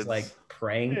little that was kids. like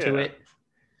praying to Yeah. it.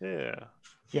 Yeah.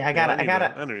 Yeah, I gotta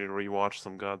I need to rewatch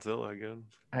some Godzilla again.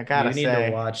 I gotta You need say.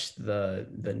 to watch the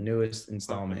newest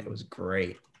installment. It was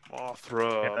great.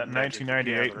 Mothra. Yeah, that Magic the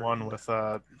 1998 Gathering. one with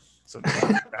so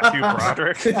Matthew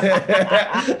Broderick.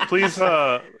 Please, please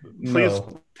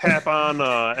No. tap on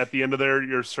at the end of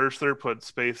your search there. Put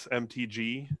space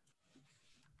MTG.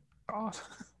 God.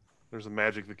 There's a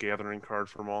Magic the Gathering card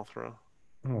for Mothra.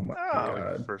 Oh my Oh,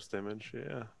 god. First image.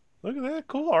 Yeah. Look at that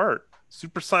cool art.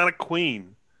 Supersonic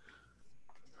Queen.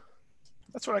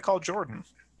 That's what I call Jordan.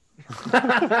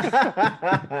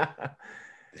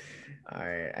 All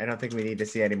right, I don't think we need to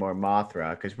see any more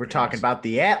Mothra because we're talking about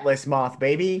the Atlas moth,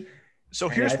 baby. So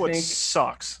And here's I what think-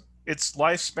 sucks. Its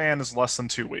lifespan is less than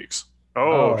 2 weeks.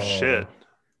 Oh, Oh. shit.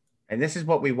 And this is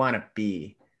what we want to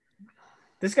be.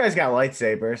 This guy's got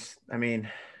lightsabers. I mean,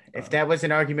 if that was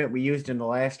an argument we used in the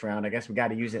last round, I guess we got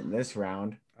to use it in this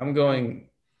round. I'm going.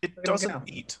 It Look at him doesn't go.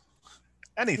 eat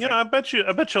anything. Yeah, I bet you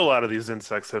a lot of these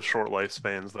insects have short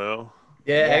lifespans though.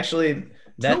 Yeah, Yeah. actually,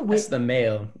 that's weeks. the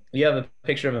male. You have a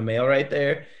picture of a male right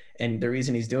there, and the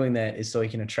reason he's doing that is so he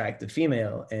can attract the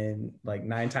female. And like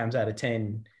 9 times out of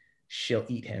 10, she'll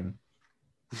eat him.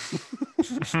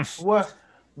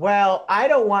 Well, I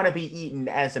don't want to be eaten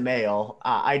as a male.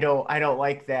 I don't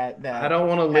like that. I don't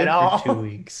want to all. live for 2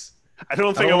 weeks. I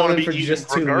don't think I don't want live to for be eaten just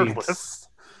 2 regardless.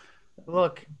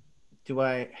 Look, do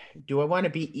I want to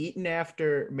be eaten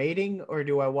after mating, or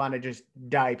do I want to just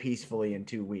die peacefully in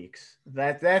 2 weeks?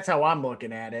 That's how I'm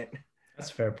looking at it. That's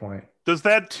a fair point. Does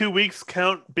that 2 weeks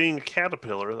count being a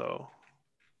caterpillar, though?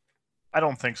 I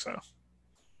don't think so.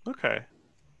 Okay.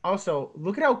 Also,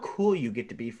 look at how cool you get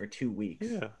to be for 2 weeks.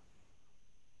 Yeah.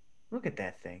 Look at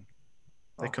that thing.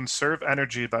 They conserve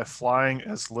energy by flying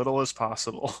as little as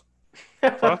possible.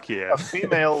 Fuck yeah. A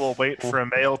female will wait for a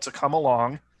male to come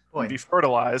along, Boy, be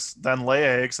fertilized, then lay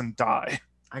eggs and die.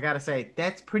 I gotta say,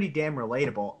 that's pretty damn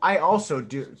relatable. I also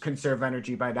do conserve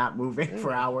energy by not moving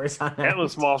for hours on end.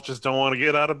 Atlas moths just don't want to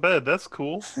get out of bed. That's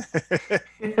cool.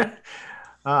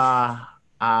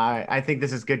 I think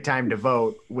this is a good time to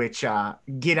vote, which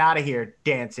get out of here,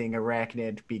 dancing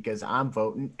arachnid, because I'm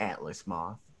voting Atlas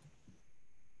Moth.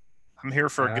 I'm here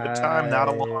for a good time, not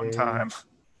a long time.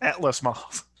 Atlas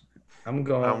Moth. I'm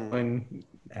going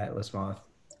Atlas Moth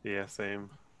Yeah, same.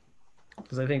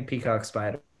 because I think Peacock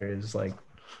Spider is like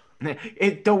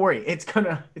Don't worry, it's going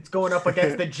up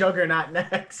against the Juggernaut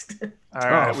next. All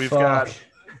right, Oh, we've fuck. got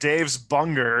Dave's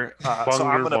Bunger. So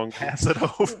I'm going to pass it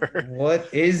over.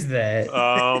 What is that?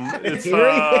 It's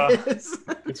Here he is.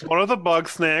 it's one of the bug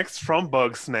snacks from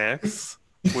Bug Snacks.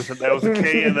 That was a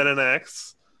K and then an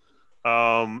X.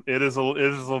 It is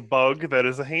a bug that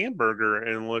is a hamburger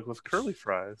and like with curly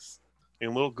fries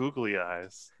and little googly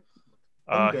eyes.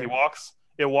 Bunger.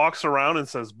 It walks around and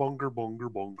says bunger bunger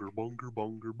bunger bunger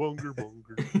bunger bunger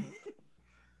bunger.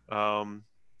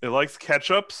 It likes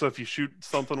ketchup, so if you shoot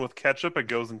something with ketchup, it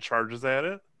goes and charges at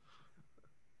it.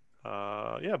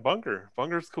 Yeah, bunger.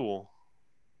 Bunger's cool.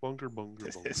 Bunger bunger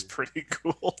bunger. It's pretty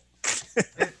cool.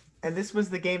 And this was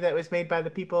the game that was made by the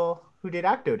people who did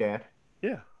Octodad.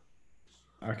 Yeah.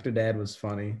 Octodad was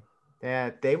funny.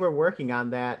 Yeah, they were working on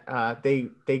that.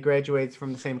 They graduated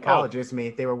from the same college as me.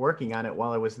 They were working on it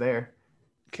while I was there.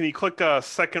 Can you click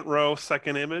second row,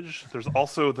 second image? There's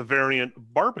also the variant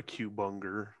barbecue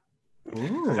bunger.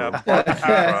 Ooh. Yeah, barbecue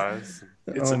fries.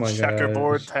 It's Oh a my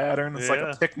checkerboard gosh. pattern. It's like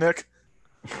Yeah. a picnic.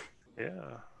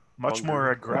 Yeah. Much Bunger.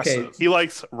 more aggressive. Okay. He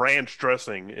likes ranch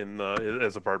dressing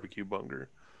as a barbecue bunger.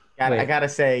 I Wait. gotta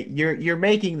say, you're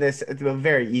making this a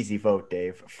very easy vote,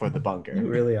 Dave, for the You bunker.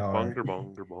 really are. Bunger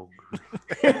bunger bunger.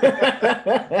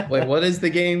 Wait, what is the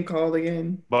game called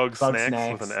again? Bug Bug snacks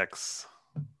snacks. with an X.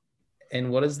 And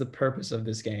what is the purpose of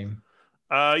this game?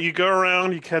 You go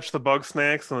around, you catch the bug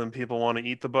snacks, and then people want to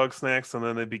eat the bug snacks, and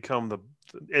then they become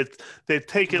they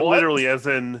take it What? literally as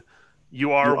in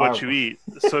you are what you eat.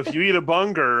 So if you eat a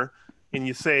bunger and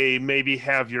you say maybe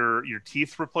have your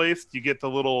teeth replaced, you get the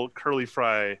little curly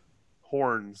fry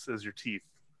horns as your teeth.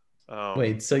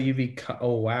 Wait, so you become?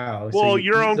 Oh wow! So Well,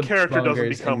 you your eat own the character doesn't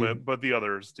bungers become and it, you- but the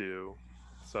others do.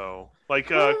 So,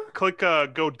 like, click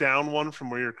go down one from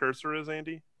where your cursor is,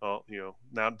 Andy. Oh,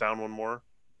 now down one more.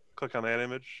 Click on that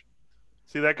image.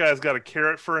 See, that guy's got a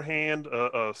carrot for a hand,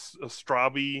 a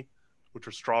strawbee, which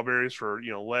are strawberries for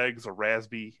legs, a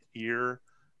raspberry ear,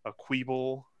 a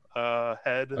queeble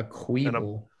head. A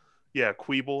queeble. Yeah,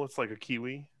 queeble. It's like a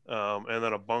kiwi. And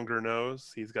then a bunger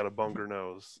nose. He's got a bunger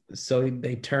nose. So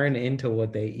they turn into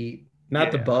what they eat.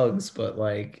 Not the Yeah. bugs, but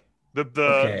like The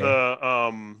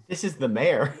This is the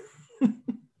mayor.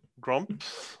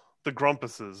 grumps. The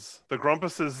grumpuses. The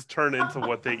grumpuses turn into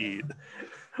what they eat.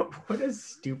 What a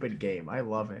stupid game. I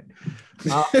love it.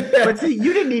 But see,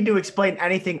 you didn't need to explain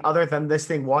anything other than this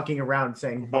thing walking around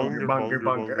saying bunger, bunger,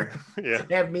 bunger. Yeah.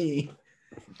 Have me.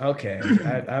 okay.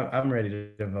 I'm ready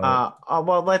to vote.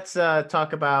 Well, let's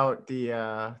talk about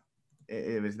the.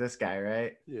 It was this guy,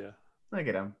 right? Yeah. Look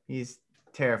at him. He's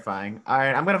terrifying. All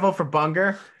right, I'm gonna vote for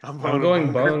Bunger. I'm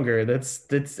going bunger.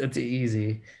 That's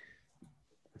easy.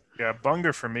 Yeah,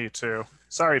 Bunger for me too.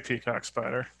 Sorry, Peacock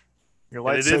Spider. Your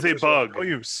And it is a lightsabers are bug. No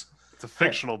use. It's a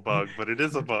fictional bug, but it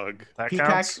is a bug. That Peacock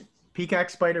counts. Peacock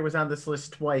Spider was on this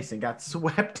list twice and got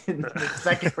swept in the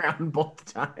second round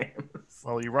both times.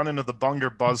 Well, you run into the Bunger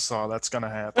buzzsaw. That's gonna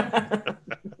happen.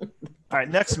 All right,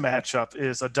 next matchup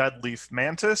is a Deadleaf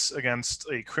Mantis against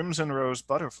a Crimson Rose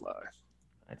Butterfly.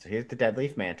 So here's the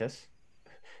Deadleaf Mantis.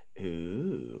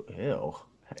 Ooh, ew.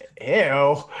 Ew.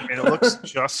 I mean, it looks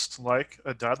just like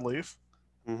a Deadleaf.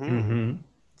 Mm-hmm. Mm-hmm.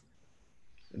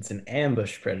 It's an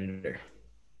ambush predator.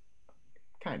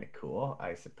 Kind of cool,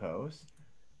 I suppose.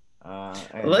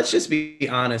 And- Let's just be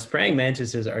honest. Praying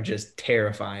mantises are just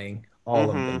terrifying. All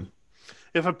of Mhm. them.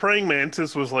 If a praying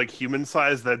mantis was like human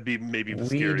sized, that'd be maybe the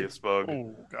We'd- scariest bug.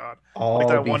 Oh God! All Like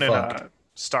that be one fucked. in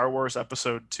Star Wars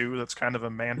Episode 2. That's kind of a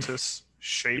mantis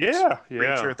shaped Yeah,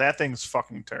 creature. yeah. That thing's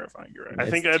fucking terrifying. You're right. I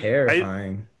think It's I'd-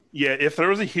 terrifying. Yeah, if there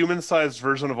was a human-sized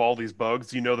version of all these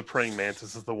bugs, you know the praying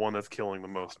mantis is the one that's killing the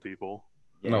most people.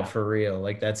 Yeah. No, for real.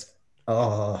 Like that's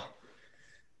oh,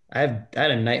 I had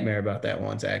a nightmare about that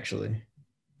once actually.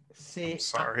 See,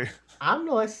 Sorry. I'm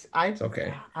less. It's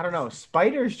okay. I don't know.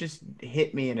 Spiders just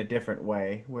hit me in a different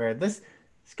way. Where this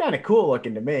it's kind of cool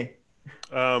looking to me.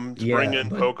 To Yeah, bring in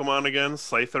but- Pokemon again,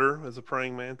 Scyther is a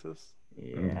praying mantis.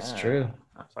 Yeah, It's true.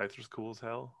 Scyther's cool as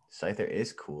hell. Scyther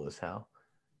is cool as hell.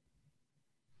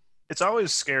 It's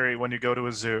always scary when you go to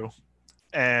a zoo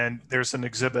and there's an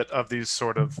exhibit of these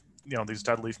sort of, these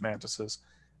dead leaf mantises,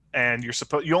 and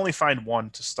you only find one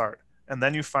to start, and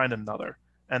then you find another,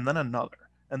 and then another,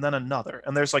 and then another,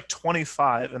 and there's like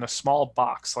 25 in a small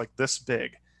box like this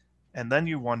big, and then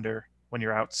you wonder when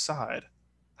you're outside,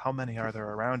 how many are there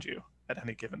around you at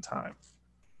any given time?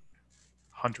 There you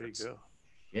Hundreds. go.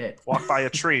 Yeah. Walk by a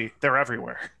tree, they're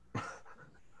everywhere.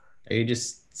 Are you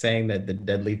just saying that the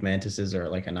dead leaf mantises are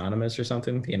like anonymous or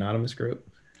something? The anonymous group?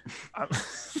 I'm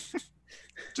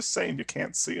just saying you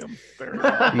can't see them very You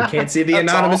well. can't see the That's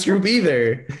anonymous all. group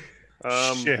either.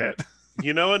 Shit.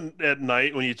 You know, at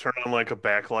night when you turn on like a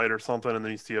backlight or something, and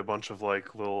then you see a bunch of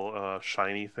like little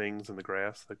shiny things in the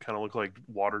grass that kind of look like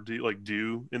water dew, like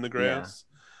dew in the grass.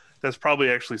 That's probably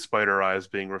actually spider eyes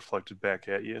being reflected back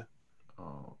at you.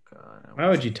 Oh god. Why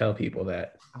would you tell people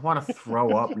that? I want to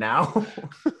throw up now.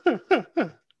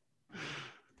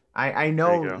 I There you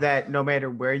know go. that no matter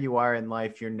where you are in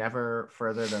life, you're never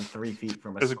further than 3 feet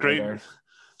from a spider.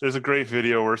 There's a great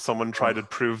video where someone tried to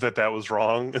prove that was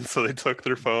wrong, and so they took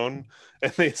their phone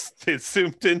and they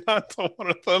zoomed in onto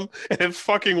one of them, and it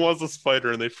fucking was a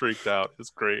spider, and they freaked out. It's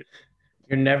great.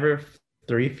 You're never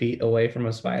 3 feet away from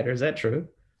a spider. Is that true?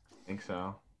 I think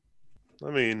so. I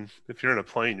mean, if you're in a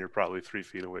plane, you're probably 3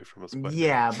 feet away from a spider.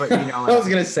 Yeah, but you know, I was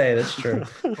gonna say that's true.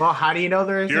 well, how do you know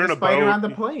there isn't You're in a a spider boat. on the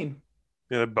plane?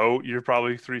 In a boat, you're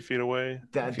probably 3 feet away.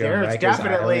 If you're on There's Rikers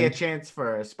definitely Island. a chance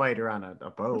for a spider on a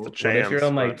boat. It's a What if you're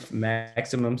in Chance, like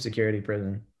maximum security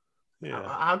prison? Yeah.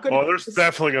 How could Well, it- there's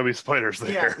definitely gonna be spiders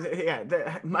there.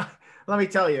 Let me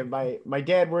tell you, my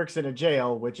dad works in a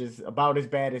jail, which is about as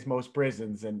bad as most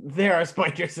prisons, and there are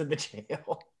spiders in the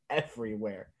jail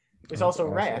everywhere. There's That's also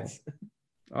awful. rats.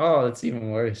 Oh, that's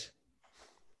even worse.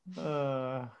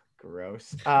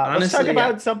 Gross. Let's Honestly, talk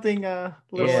about something a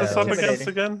little Yeah, What's this up let's- against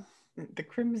intimidating. again? The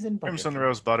crimson Crimson butterfly.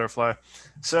 Rose Butterfly.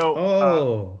 So,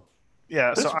 Oh,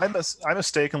 yeah, so I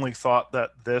mistakenly thought that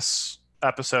this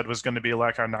episode was going to be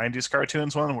like our 90s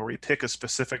cartoons one, where we pick a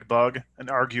specific bug and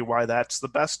argue why that's the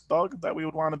best bug that we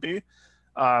would want to be.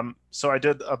 So I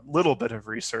did a little bit of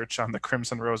research on the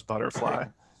Crimson Rose Butterfly.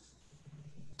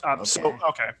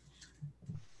 Okay.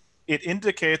 It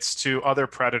indicates to other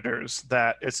predators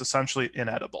that it's essentially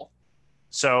inedible.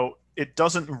 So it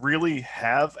doesn't really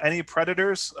have any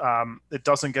predators. It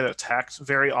doesn't get attacked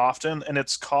very often, and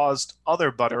it's caused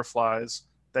other butterflies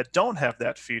that don't have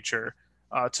that feature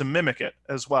to mimic it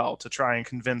as well, to try and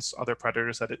convince other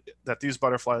predators that these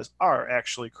butterflies are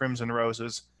actually crimson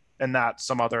roses and not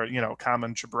some other,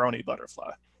 common jabroni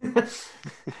butterfly. A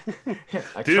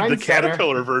Dude, the trendsetter.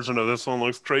 caterpillar version of this one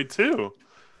looks great too.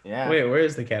 Yeah. wait, where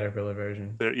is the caterpillar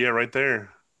version? There, yeah, right there.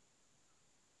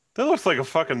 That looks like a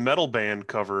fucking metal band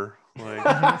cover. Like,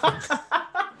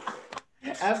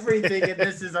 Everything in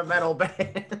this is a metal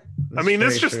band. I mean,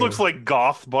 this Very just true. looks like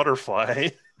goth butterfly.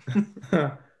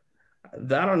 I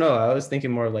don't know. I was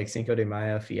thinking more like Cinco de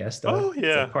Mayo Fiesta. Oh It's a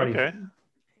yeah, party. okay.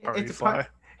 Party it's a fly.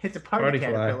 It's a party, Party fly.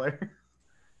 caterpillar.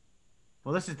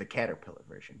 Well, this is the caterpillar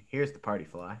version. Here's the party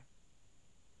fly.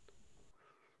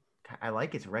 I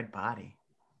like its red body.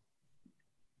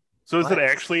 So is it What?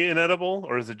 actually inedible,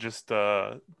 or is it just?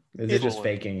 Is it just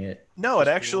faking it? No, it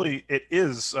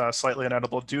is slightly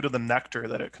inedible due to the nectar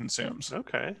that it consumes.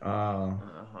 Okay. Oh,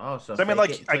 So I mean, fake like,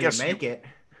 it I till you guess make it.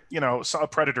 So a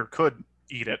predator could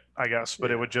eat it, I guess,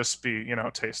 but it Yeah. would just be,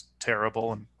 taste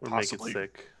terrible and Or possibly make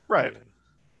it sick. right. Yeah.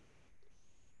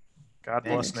 God That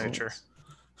bless makes nature. sense.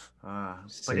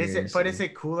 But is Seriously.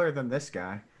 it cooler than this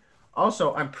guy?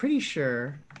 Also, I'm pretty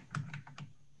sure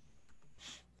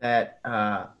that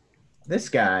this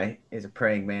guy is a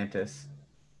praying mantis.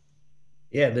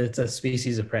 yeah, it's a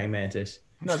species of praying mantis.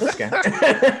 No, this guy.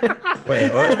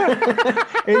 Wait, what?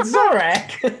 It's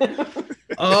Zorak.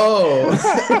 Oh,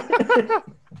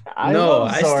 I no,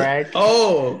 love I still. Zorak.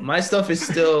 Oh, my stuff is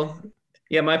still.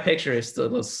 Yeah, my picture is still a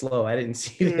little slow. I didn't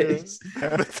see this.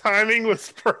 The timing was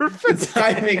The perfect.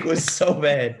 timing was so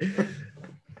bad.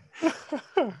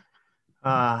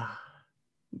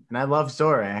 And I love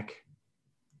Zorak.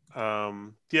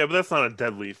 Yeah, but that's not a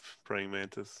dead leaf praying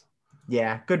mantis.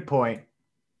 Yeah, good point.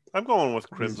 I'm going with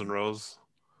Crimson Rose.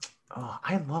 Oh,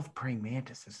 I love praying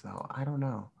mantises though. I don't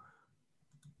know.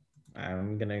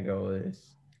 I'm gonna go with.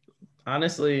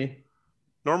 Honestly,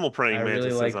 Normal praying I really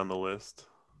mantis like- is on the list.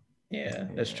 yeah,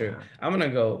 that's true. Yeah. I'm gonna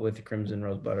go with the crimson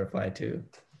rose butterfly too.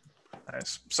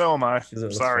 Nice. So am I. 'Cause it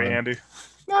looks Sorry, fun. Andy.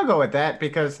 I'll go with that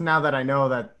because now that I know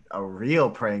that a real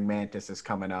praying mantis is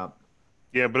coming up.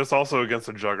 Yeah, but it's also against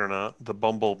a juggernaut, the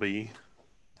bumblebee.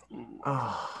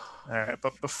 Oh. All right,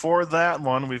 but before that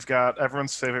one, we've got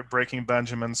everyone's favorite Breaking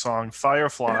Benjamin song,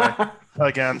 Firefly,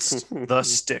 against the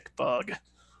Stick Bug.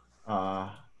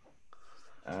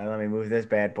 Let me move this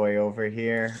bad boy over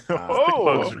here. Oh,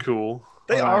 Bugs are cool.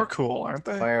 they hold are on. cool, aren't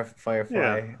they? Firefly.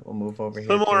 Yeah. We'll move over here.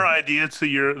 Similar too. idea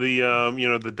to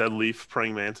the dead leaf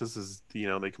praying mantis is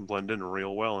they can blend in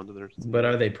real well into their. But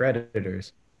are they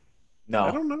predators? I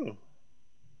No, don't know.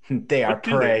 they are What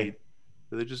do they prey. eat?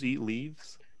 Do they just eat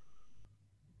leaves?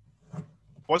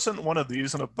 Wasn't one of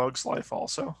these in A Bug's Life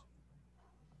also?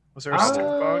 Was there a stick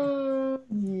bug?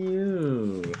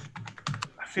 You.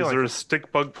 I feel Is like there a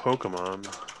stick bug Pokemon?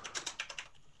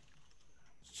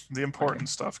 the important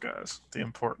stuff, guys. The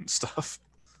important stuff.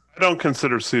 I don't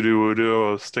consider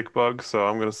Sudowoodo a stick bug, so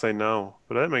I'm gonna say no.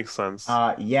 But that makes sense.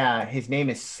 Yeah, his name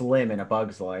is Slim in A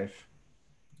Bug's Life.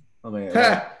 Let me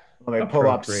pull up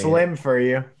Appropriate. Slim for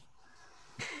you.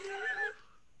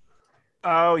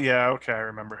 Oh yeah, okay, I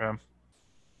remember him.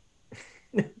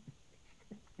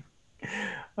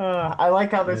 I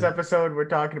like how this episode we're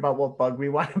talking about what bug we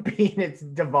want to be, and it's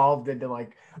devolved into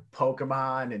like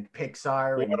Pokemon and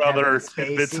Pixar. and What other Kevin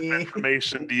tidbits of Spacey.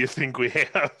 information do you think we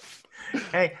have?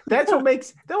 Hey, that's what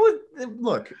makes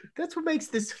that's what makes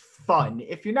this fun.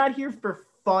 If you're not here for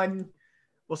fun,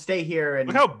 we'll stay here and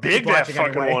Look how big keep that watching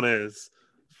fucking anyway. one is.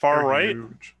 Far They're right,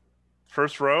 huge.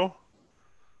 first row,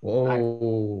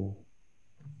 Whoa.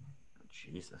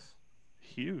 Jesus.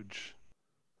 huge.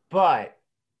 But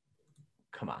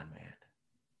come on, man.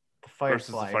 The Versus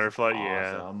the Firefly. is Firefly,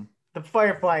 yeah. awesome. The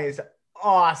Firefly is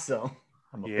awesome.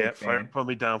 I'm a Yeah, big fan. put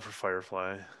me down for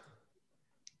Firefly.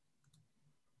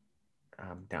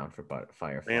 I'm down for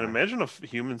Firefly. Man, imagine a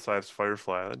human-sized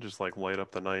Firefly that just like light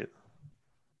up the night.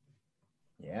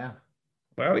 Yeah.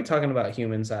 Why are we talking about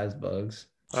human-sized bugs?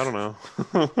 I don't know.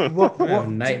 What, I have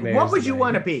nightmares what would you tonight.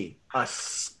 want to be? A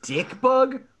stick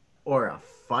bug or a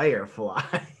firefly?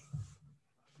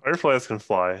 Fireflies can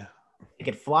fly. It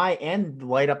could fly and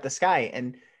light up the sky,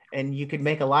 and you could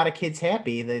make a lot of kids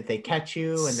happy that they catch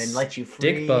you and then let you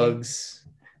free. Stick bugs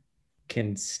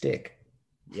can stick.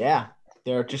 Yeah,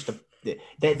 they're just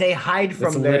they hide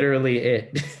That's from their. literally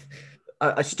it.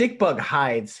 A stick bug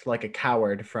hides like a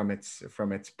coward from its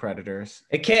predators.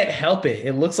 It can't help it.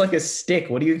 It looks like a stick.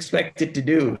 What do you expect it to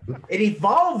do? It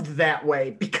evolved that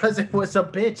way because it was a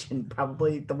bitch, and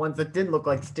probably the ones that didn't look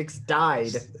like sticks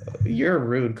died. You're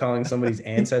rude calling somebody's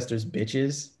ancestors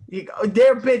bitches.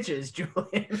 They're bitches,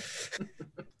 Julian.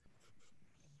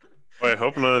 Boy, I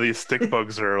hope none of these stick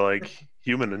bugs are like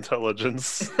human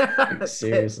intelligence. Like,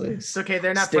 seriously. It's okay.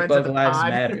 They're not Stick friends of bug the lives pod.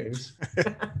 matters.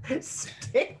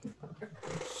 Stick.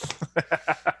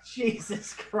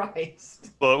 Jesus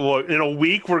Christ. But well, in a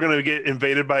week, we're gonna get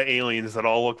invaded by aliens that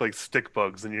all look like stick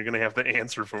bugs, and you're gonna have to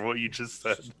answer for what you just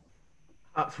said.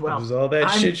 It Well, was all that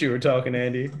I'm- shit you were talking,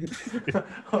 Andy.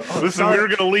 Listen, sorry. we were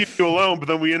gonna leave you alone, but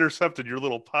then we intercepted your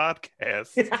little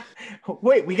podcast.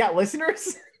 Wait, we got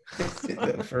listeners?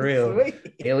 For real. Sweet.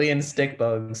 Alien stick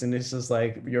bugs. And it's just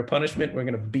like, your punishment, we're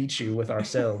going to beat you with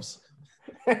ourselves.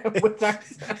 With our,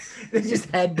 they just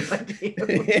headbutt you.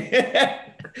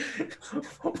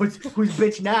 Who's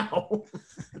bitch now?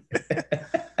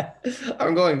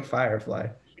 I'm going Firefly.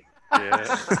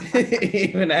 Yeah.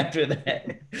 Even after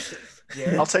that.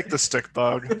 I'll take the stick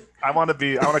bug. I want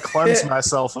to cleanse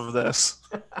myself of this.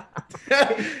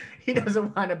 He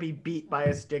doesn't want to be beat by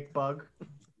a stick bug.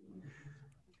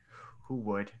 Who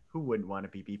would? Who wouldn't want to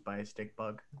be beat by a stick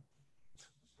bug?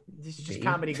 This is just Me.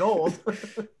 comedy gold.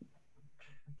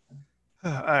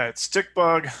 All right, stick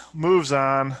bug moves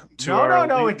on to No,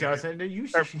 our it doesn't. You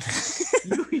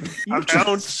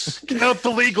Count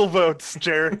the legal votes,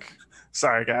 Jarek.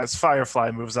 Sorry, guys.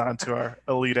 Firefly moves on to our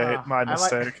Elite Eight. My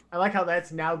mistake. I like how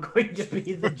that's now going to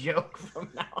be the joke from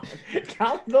now on.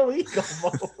 Count the legal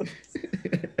vote.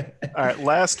 All right,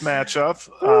 last matchup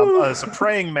is a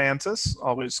praying mantis,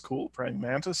 always cool, praying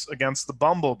mantis against the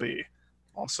bumblebee,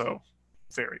 also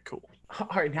very cool. All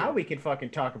right, now we can fucking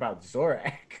talk about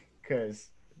Zorak, because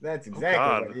that's exactly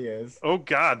God. what he is. Oh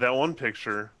God, that one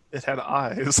picture. It had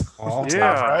eyes. Oh,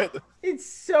 Yeah. right. It's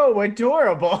so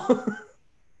adorable.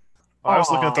 I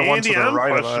was looking at the one Andy, to the I'm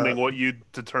right of questioning that. what you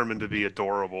determined to be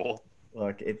adorable.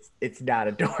 Look, it's not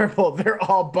adorable. They're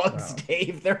all bugs, No.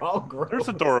 Dave. They're all gross. There's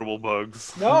adorable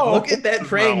bugs. No. Look at that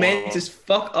praying No. mantis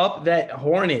fuck up that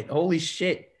hornet. Holy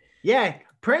shit. Yeah,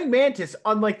 Praying mantis,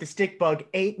 unlike the stick bug,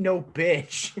 ain't no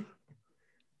bitch.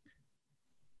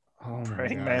 Oh my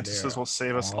Praying God, mantises they're will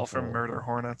save us all from awful. murder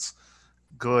hornets.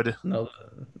 Good. No,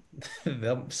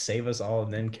 they'll save us all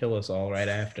and then kill us all right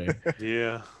after.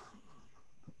 Yeah.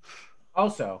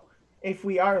 Also, if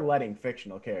we are letting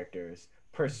fictional characters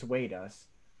persuade us,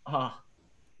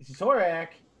 Zorak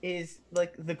is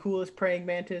like the coolest praying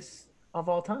mantis of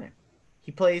all time.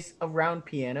 He plays a round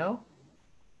piano,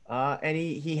 and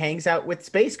he hangs out with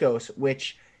Space Ghost,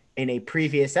 which in a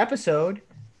previous episode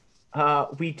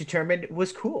we determined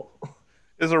was cool.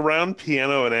 Is a round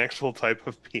piano an actual type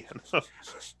of piano?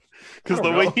 Because I the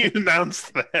don't way know. you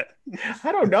announced that,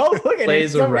 I don't know. Look at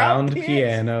Plays it. It's a round It's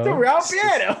piano. a round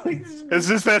piano. is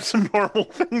just that's a normal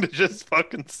thing to just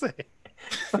fucking say.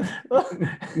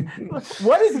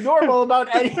 What is normal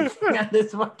about anything on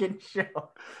this fucking show?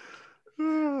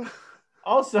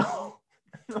 Also,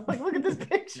 like, look at this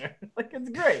picture. Like, it's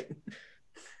great.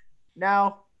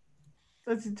 Now,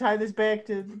 let's tie this back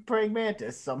to the praying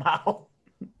mantis somehow.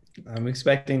 I'm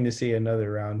expecting to see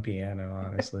another round piano,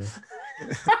 honestly.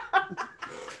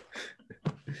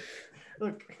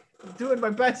 Look, I'm doing my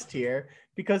best here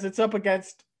because it's up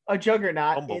against a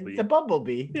juggernaut Bumblebee. in the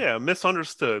Bumblebee. Yeah,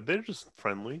 misunderstood. They're just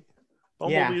friendly.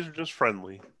 Bumblebees are just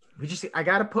friendly. I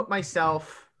gotta put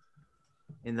myself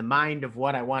in the mind of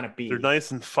what I want to be. They're nice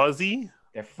and fuzzy.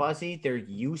 They're fuzzy. They're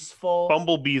useful.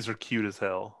 Bumblebees are cute as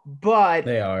hell. But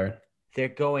They are. they're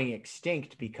going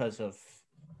extinct because of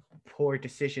poor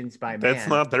decisions by man. That's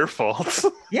not their fault.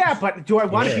 Yeah, but do I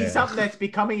want to be Yeah. something that's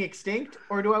becoming extinct,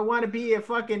 or do I want to be a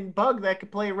fucking bug that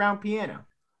could play a round piano?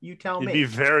 You tell You'd me. be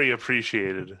very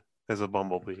appreciated as a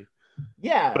bumblebee.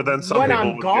 Yeah, But then some when people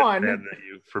I'm would gone, get mad at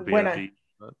you for being when a I- bee.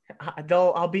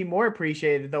 though I'll be more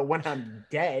appreciated though when I'm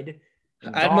dead.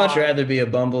 and I'd much gone. rather be a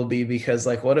bumblebee because,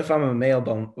 like, what if I'm a male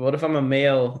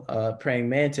praying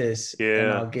mantis and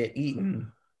Yeah. I'll get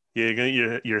eaten? Yeah, you're gonna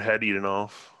get your head eaten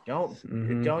off.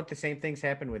 Mhm. Don't the same things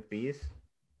happen with bees?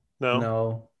 No.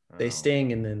 No, they Oh.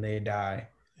 sting and then they die.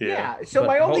 Yeah. So But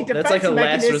my only that's defense like a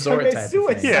last mechanism resort is type of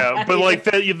suicide. thing. Yeah, but like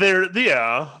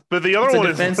that, but the other It's a one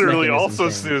is defense literally mechanism also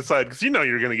thing. suicide because you know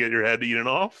you're gonna get your head eaten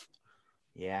off.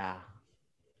 Yeah.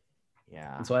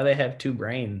 Yeah. That's why they have two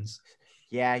brains.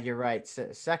 Yeah, you're right.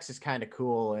 Sex is kind of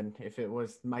cool, and if it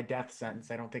was my death sentence,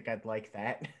 I don't think I'd like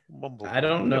that. Bumblebee. I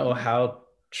don't know how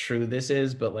true this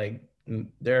is, but like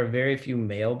there are very few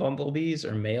male bumblebees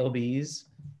or male bees,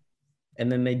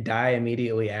 and then they die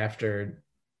immediately after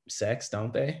sex,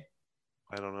 don't they?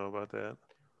 I don't know about that.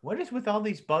 What is with all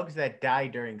these bugs that die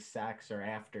during sex or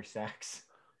after sex?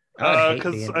 I would hate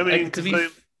 'Cause, being- I mean, like, 'cause to be they-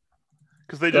 f-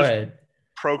 Because they Go just ahead.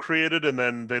 procreated and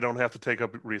then they don't have to take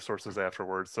up resources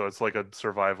afterwards. So it's like a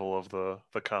survival of the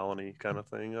colony kind of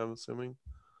thing, I'm assuming.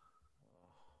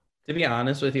 To be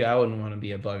honest with you, I wouldn't want to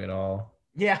be a bug at all.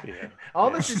 Yeah. Yeah. All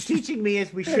this is teaching me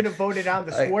is we should have voted on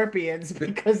the I- scorpions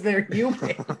because they're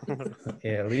human.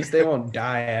 Yeah, at least they won't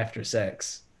die after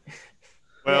sex.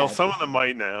 Well, Yeah. some of them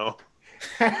might now.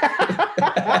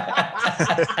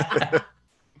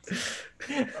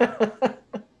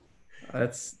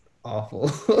 That's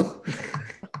awful.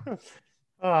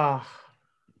 Oh,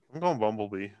 I'm going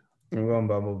Bumblebee. I'm going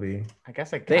Bumblebee. I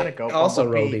guess I They gotta go. also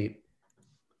Bumblebee. roll deep.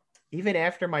 Even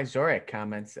after my Zorak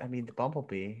comments, I mean the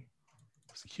Bumblebee.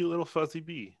 It's a cute little fuzzy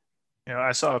bee. You know,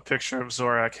 I saw a picture of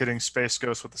Zorak hitting Space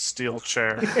Ghost with a steel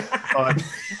chair, but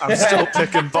I'm still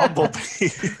picking Bumblebee.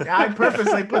 I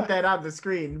purposely put that on the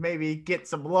screen, maybe get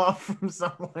some love from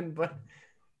someone, but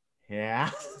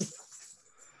yeah.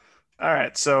 All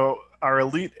right, so our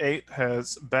Elite Eight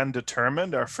has been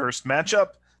determined. Our first matchup,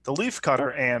 the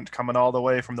Leafcutter Ant coming all the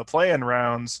way from the play-in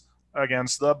rounds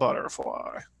against the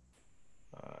Butterfly.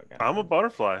 I'm a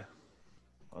butterfly.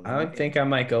 I would think I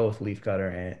might go with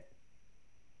Leafcutter Ant.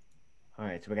 All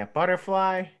right, so we got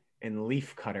Butterfly and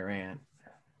Leafcutter Ant.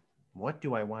 What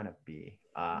do I want to be?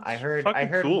 I heard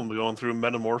Cool. I'm going through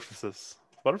metamorphosis.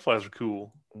 Butterflies are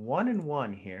cool.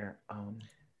 1-1 here.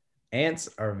 Ants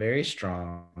are very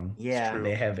strong. Yeah. true.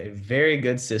 They have a very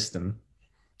good system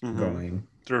Mhm. going.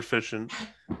 They're efficient.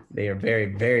 They are very,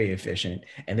 very efficient.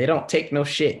 And they don't take no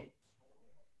shit.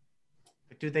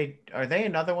 Are they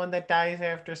another one that dies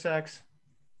after sex?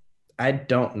 I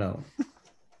don't know.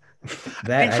 I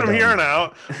think from here on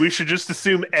out, we should just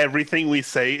assume everything we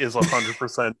say is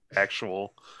 100%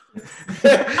 actual.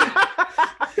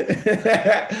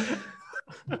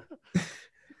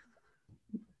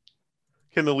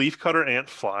 Can the leafcutter ant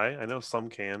fly? I know some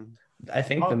can. I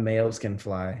think the males can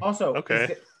fly. Also,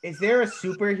 Okay. is there a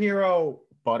superhero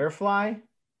butterfly?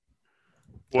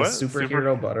 What? A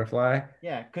superhero butterfly?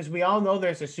 Yeah, because we all know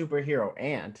there's a superhero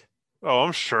ant. Oh,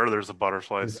 I'm sure there's a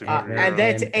butterfly There's superhero. and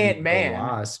that's the Ant-Man.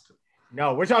 Wasp.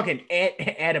 No, we're talking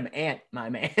Adam Ant, my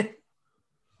man.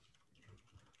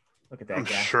 Look at that I'm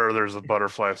guy. sure there's a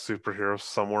butterfly superhero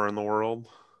somewhere in the world.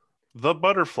 The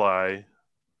Butterfly.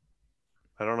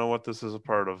 I don't know what this is a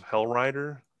part of. Hell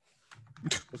Rider?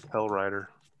 What's Hell Rider?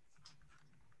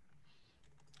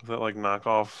 Is that like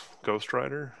knockoff Ghost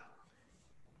Rider?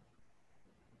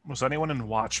 Was anyone in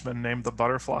Watchmen named the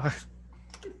Butterfly?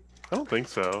 I don't think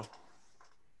so.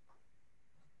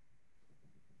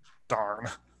 Darn.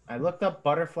 I looked up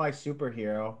butterfly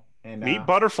superhero and Meet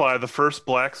Butterfly, the first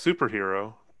black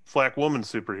superhero. Black woman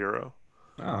superhero.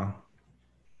 Oh.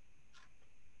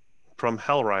 From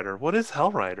Hell Rider. What is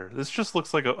Hell Rider? This just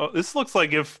looks like this looks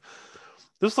like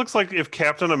if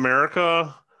Captain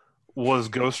America was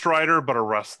Ghost Rider but a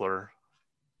wrestler.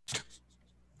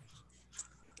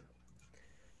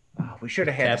 we should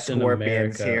have had Captain the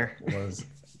Scorpions America here. was A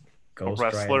Ghost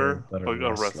wrestler,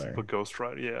 Rider, but Ghost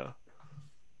Rider, yeah.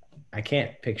 I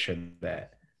can't picture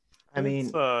that. I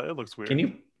mean, it looks weird. Can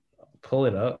you pull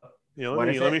it up Yeah, What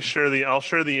is let me it? share the. I'll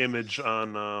share the image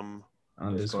on on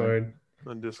Discord.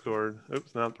 Discord? Discord.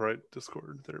 Oops, not the right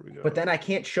Discord. There we go. but then I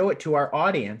can't show it to our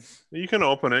audience. You can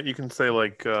open it. You can say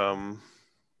like Hold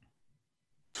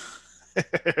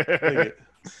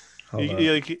up.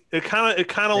 it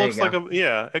kind of There looks you like go.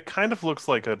 it kind of looks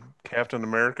like a Captain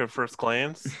America at first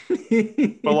glance,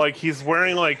 but like he's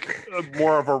wearing like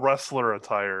more of a wrestler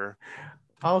attire.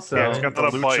 Also, Yeah, he's got the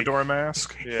Not a bike. luchador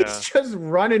mask. Yeah, he's just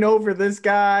running over this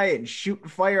guy and shooting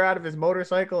fire out of his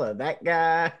motorcycle at that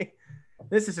guy.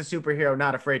 This is a superhero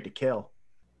not afraid to kill.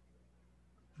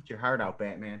 Get your heart out,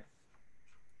 Batman.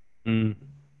 Mm.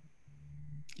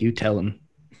 You tell him.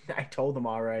 I told him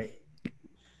all right.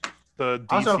 the DC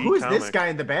Also, who's this comic. guy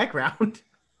in the background?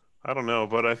 I don't know,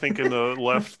 but I think in the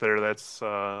left there, that's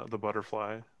the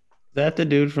Butterfly. Is that the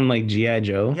dude from like G.I.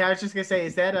 Joe? Yeah, I was just gonna say,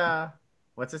 is that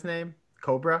what's his name?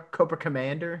 Cobra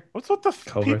Commander? What's with the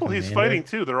Cobra people he's Commander? fighting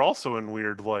too? They're also in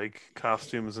weird like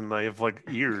costumes and they have like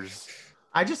ears.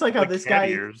 I just like how Like this cat guy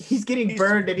ears. he's getting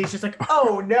burned and he's just like,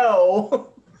 oh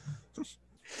no.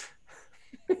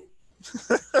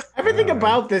 Everything Alright.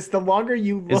 about this, the longer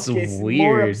you look, It's is more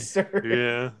weird. absurd.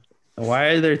 Yeah. Why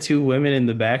are there two women in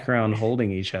the background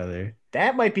holding each other?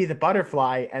 That might be the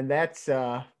butterfly, and that's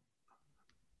the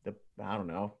I don't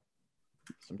know,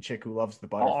 some chick who loves the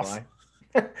butterfly.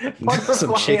 Some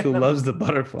Butterfly chick who and the- loves the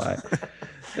butterfly.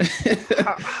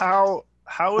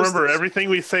 How is Remember, this? everything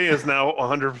we say is now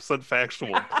 100%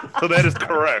 factual, so that is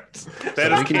correct.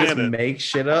 That we is can just canon. make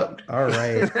shit up. All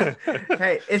right.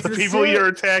 Hey, it's The the people you're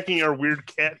attacking are weird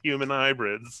cat-human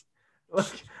hybrids.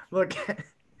 look.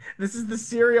 This is the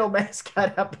serial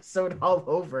mascot episode all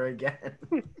over again.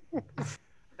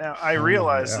 Now, I Oh my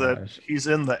realize that gosh. he's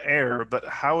in the air, but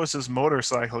how is his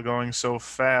motorcycle going so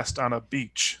fast on a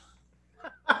beach?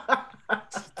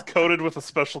 It's coated with a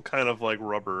special kind of like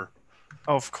rubber.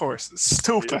 Oh, of course. It's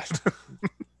stupid.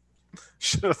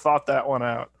 Should have thought that one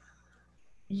out.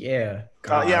 Yeah.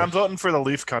 Yeah, I'm gosh. voting for the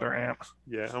leaf cutter ant.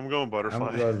 Yeah, I'm going Butterfly.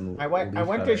 I'm going I went leaf to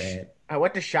cutter sh- ant. I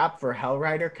went to shop for Hell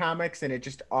Rider comics, and it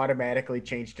just automatically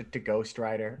changed it to Ghost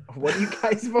Rider. What are you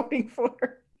guys voting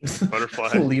for?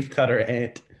 Butterfly. Leaf cutter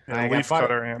ant. I Yeah, got leaf butter-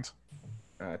 cutter ant.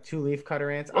 2 leaf cutter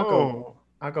ants. Oh,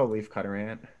 I'll go leaf cutter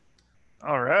ant.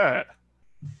 all right.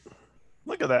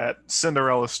 Look at that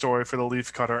Cinderella story for the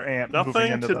leaf cutter ant. moving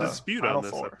Nothing into to the dispute Final on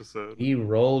this Four. episode. He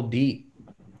rolled deep.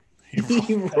 He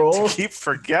I rolled. keep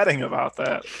forgetting about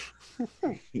that.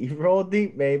 He rolled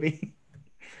deep, baby.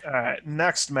 All right,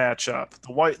 next matchup: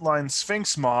 the White Line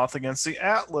Sphinx Moth against the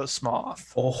Atlas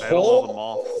Moth. Oh, Battle of the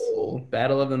Moths.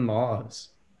 Battle of the Moths.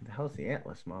 The hell's the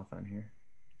Atlas moth on here?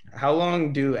 How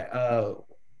long do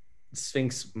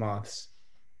Sphinx moths?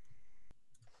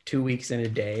 2 weeks in a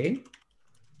day?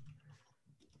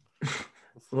 Let's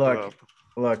it Look. up.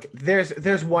 Look,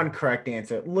 there's one correct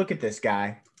answer. Look at this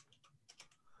guy.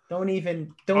 Don't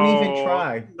even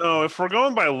try. No, if we're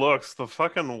going by looks, the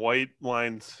fucking white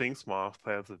line Sphinx moth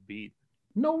has a beat.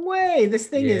 No way. This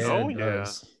thing is Oh, it yeah.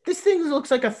 does. this thing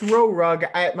looks like a throw rug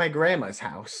at my grandma's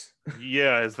house.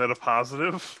 Yeah, is that a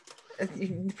positive?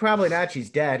 Probably not. She's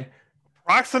dead.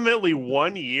 Approximately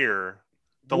 1 year.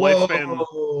 The Whoa.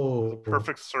 lifespan,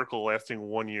 perfect circle lasting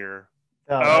 1 year.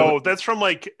 Oh, Oh, that's from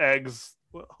like eggs.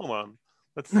 Well, hold on.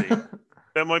 Let's see.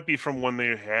 That might be from when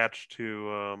they hatch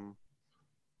to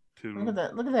look at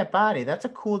that! Look at that body. That's a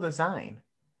cool design.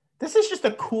 This is just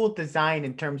a cool design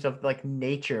in terms of like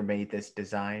nature made this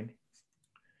design.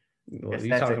 Well, Guess you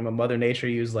that's talking it. about Mother Nature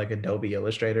used like Adobe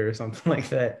Illustrator or something like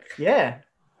that? Yeah.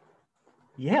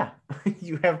 Yeah.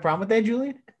 You have a problem with that,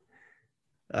 Julian?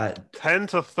 10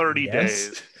 to 30 Yes.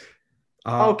 days.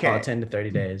 Okay. 10 to 30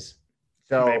 days.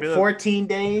 So Maybe that- 14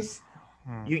 days.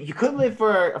 Hmm. You could live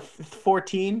for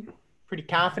 14 pretty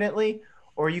confidently,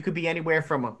 or you could be anywhere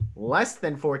from less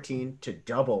than 14 to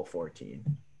double 14.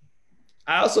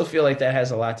 I also feel like that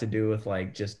has a lot to do with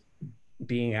like just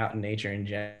being out in nature in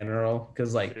general.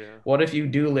 Because like, Yeah. what if you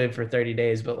do live for 30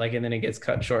 days, but like, and then it gets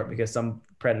cut short because some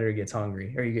predator gets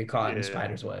hungry or you get caught in a Yeah.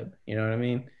 spider's web? You know what I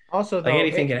mean? Also, Like though,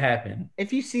 anything can happen.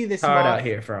 if you see this It's hard moth, out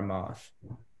here for a moth.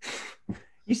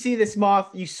 you see this moth,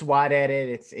 you swat at it.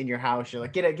 It's in your house. You're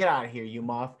like, get out of here, you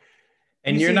moth.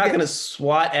 And You you're see not that- gonna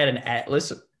swat at an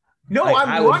atlas. No, Like,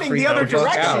 I I'm would running the freak other the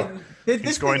fuck direction.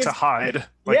 He's going to hide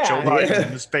like Yeah. Joe Biden Yeah. in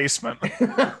his basement.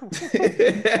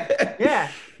 Yeah,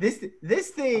 this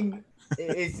thing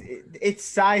is its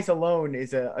size alone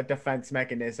is a defense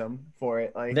mechanism for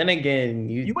it. Like, Then again,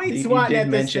 You ain't swatting did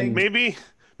at this thing.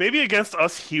 Maybe against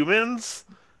us humans,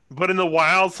 but in the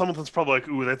wild, someone's probably like,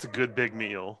 "Ooh, that's a good big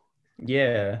meal."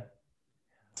 Yeah.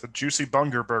 It's a juicy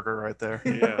bunger burger right there.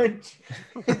 Yeah.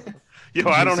 Yo,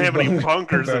 I don't Juicy have any bunker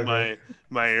bunkers in burger.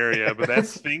 my area, but that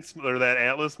Sphinx or that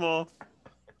Atlas moth.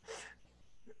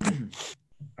 All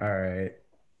right.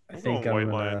 I I'm think going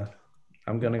white line.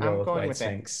 I'm gonna go I'm with going White with that.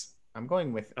 Sphinx. I'm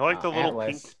going with I like the little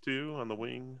Atlas. pink too on the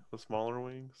wing, the smaller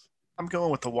wings. I'm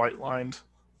going with the white lined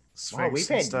Sphinx Wow, we've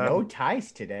had instead. no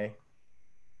ties today.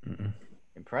 Mm-mm.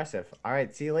 Impressive. All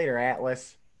right, see you later,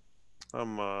 Atlas.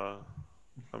 I'm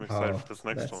excited Oh, for this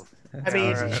next one. I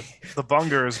mean- All right. The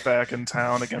Bunger is back in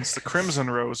town against the Crimson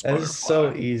Rose that Butterfly. is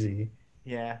so easy.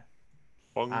 Yeah.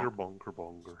 Bunger, bunger,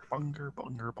 bunger. Bunger,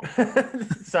 bunger, bunger.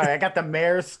 Sorry, I got the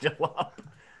mayor still up.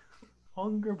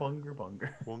 Bunger. Bunger,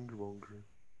 bunger.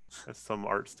 That's some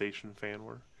art station fan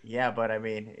work. Yeah, but I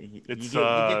mean, you It's,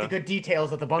 get the good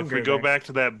details of the bunger. If we go there. back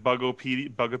to that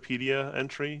Bugopedia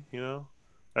entry,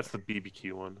 that's the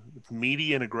BBQ one. It's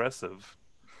meaty and aggressive.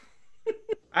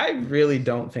 I really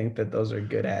don't think that those are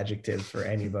good adjectives for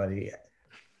anybody.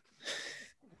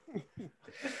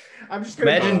 I'm just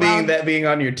gonna Imagine go around- being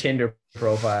on your Tinder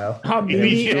profile. I'm Yeah,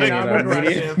 meaty yeah, and I'm yeah.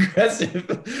 aggressive.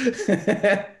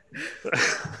 aggressive.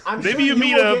 I'm Maybe sure you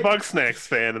meet will a get- Bug Snacks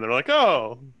fan and they're like,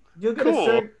 "Oh, You'll get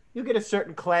Cool. you'll get a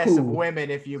certain class of Who? women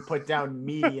if you put down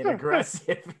meaty and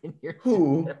aggressive in your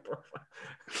Who? Tinder profile.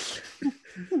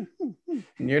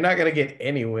 You're not gonna get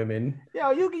any women.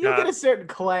 Yeah, you get a certain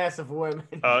class of women.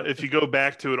 if you go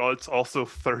back to it, it's also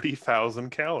 30,000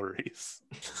 calories."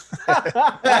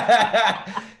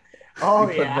 Oh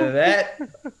Put yeah. that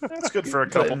That's good for a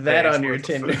couple. put that days on your worth of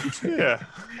Tinder. food. Yeah.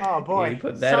 Oh boy. You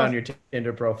put that on your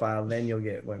Tinder profile, then you'll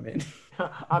get women.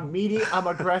 I'm meaty, I'm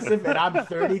aggressive, and I'm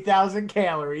 30,000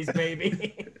 calories,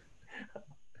 baby.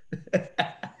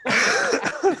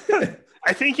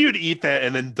 I think you'd eat that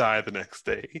and then die the next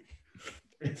day.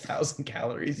 3,000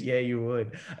 calories. Yeah, you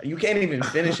would. You can't even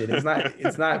finish it.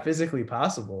 It's not physically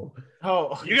possible.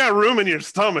 Oh You got room in your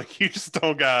stomach. You just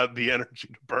don't got the energy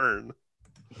to burn.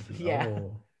 yeah.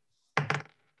 Oh,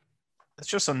 It's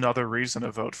just another reason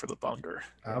to vote for the Bunger.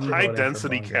 I'm High voting for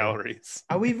density Bungo. calories.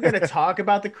 Are we even gonna talk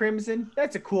about the Crimson?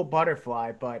 That's a cool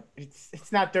butterfly, but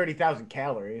it's not 30,000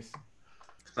 calories.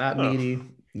 Not Oh. meaty,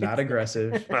 not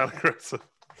aggressive. Not aggressive.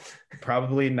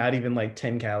 Probably not even like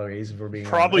 10 calories if we're being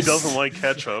Probably honest. doesn't like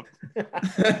ketchup.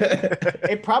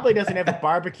 It probably doesn't have a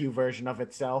barbecue version of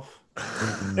itself.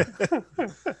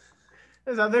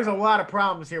 There's a lot of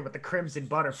problems here with the Crimson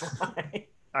butterfly.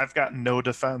 I've got no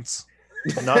defense.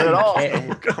 None at all. I'm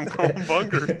going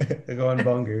Bunger. Going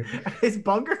Bunger. Is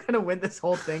Bunger gonna win this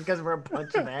whole thing because we're a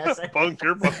bunch of assholes?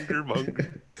 Bunker, bunker,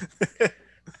 bunker.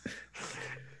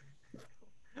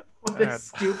 What a God.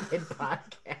 stupid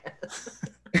podcast.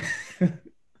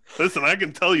 Listen, I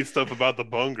can tell you stuff about the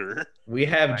Bunger. We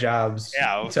have jobs.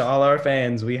 Yeah. To all our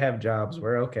fans, we have jobs.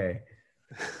 We're okay.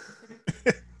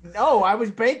 No, I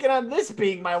was banking on this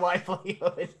being my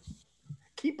livelihood.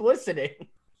 Keep listening.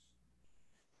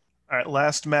 All right,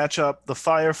 last matchup: the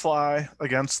Firefly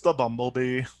against the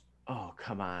Bumblebee. Oh,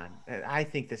 come on. I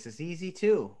think this is easy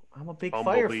too. I'm a big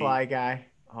Bumblebee. Firefly guy.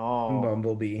 Oh.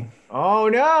 Bumblebee. Oh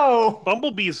no.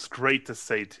 Bumblebee is great to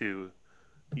say too.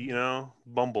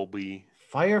 Bumblebee. You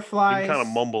Fireflies. can kind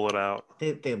of mumble it out.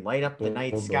 They light up the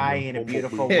night Bumblebee. sky in a Bumblebee.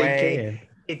 beautiful Yeah, you way. can.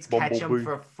 It's catch 'em Bumblebee.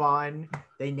 for fun.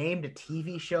 They named a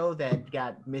TV show that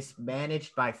got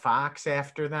mismanaged by Fox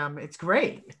after them. It's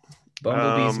great.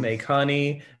 Bumblebees Um, make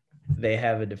honey. They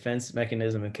have a defense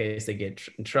mechanism in case they get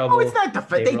in trouble. Oh, it's not the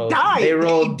they roll- die. They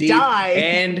roll They deep, die.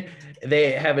 and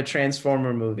they have a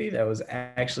Transformer movie that was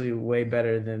actually way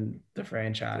better than the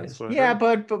franchise. That's what I Yeah,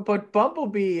 heard. but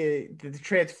Bumblebee, the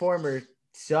Transformer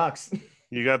sucks.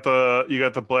 You got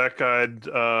the black eyed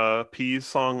peas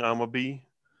song "I'm a Bee."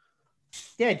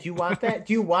 Yeah, do you want that?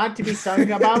 Do you want to be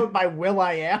sung about by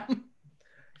Will.i.am?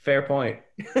 Fair point.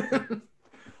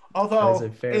 Although That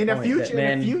is a fair in a point. future That in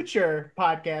a man- future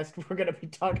podcast, we're gonna be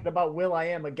talking about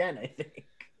Will.i.am again, I think.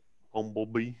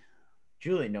 Bumblebee.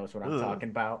 Julie knows what I'm Ugh. talking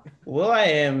about.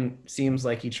 Will.i.am seems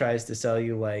like he tries to sell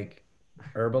you like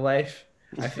Herbalife.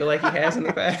 I feel like he has in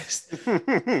the past.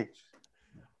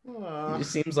 He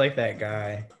just seems like that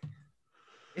guy.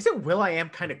 Isn't Will.i.am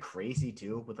kind of crazy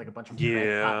too, with like a bunch of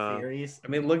crackpot theories? I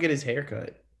mean, look at his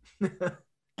haircut.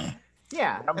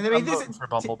 Yeah, I'm, and I mean I'm this voting for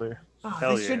Bumblebee.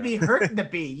 Hell this should yeah. be hurting the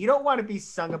bee. You don't want to be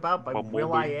sung about by Bumblebee.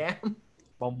 Will.i.am.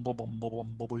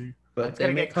 Bumblebee. But It's they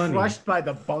gonna make get honey. crushed by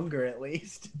the bunger at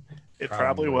least. It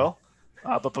probably Probably. will.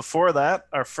 But before that,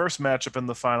 our first matchup in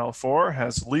the Final Four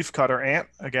has Leafcutter Ant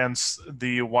against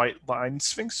the White Line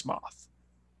Sphinx Moth.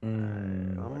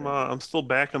 I'm still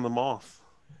back in the moth.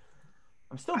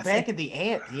 I'm still I back think- at the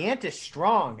ant. The ant is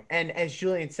strong, and as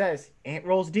Julian says, ant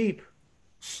rolls deep.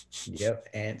 Yep,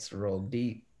 ants roll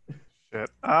deep. Shit.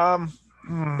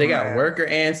 They got worker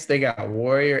ants, they got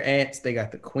warrior ants, they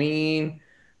got the queen.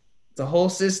 It's a whole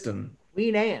system.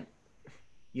 Queen ant.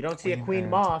 You don't see a Queen queen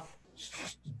ant. moth.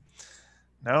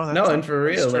 No, that's No, and for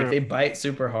that's real, like true. they bite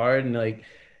super hard and like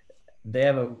they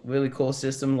have a really cool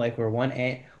system like where one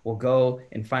ant will go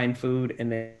and find food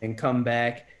and then come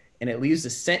back and it leaves a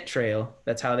scent trail.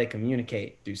 That's how they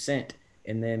communicate, through scent.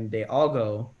 And then they all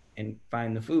go and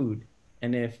find the food.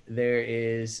 And if there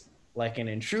is like an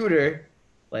intruder,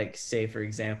 like say for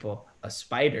example, a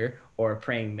spider or a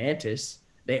praying mantis,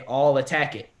 they all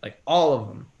attack it, like all of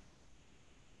them.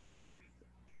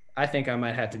 I think I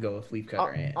might have to go with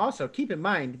leafcutter ant. Also, keep in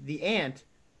mind the ant.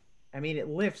 I mean, it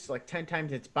lifts like 10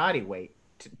 times its body weight.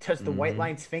 Does the white Mhm.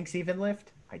 line sphinx even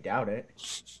lift? I doubt it.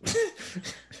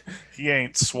 He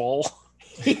ain't swole.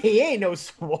 He ain't no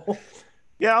swole.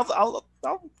 Yeah, I'll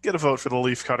get a vote for the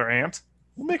Leafcutter Ant.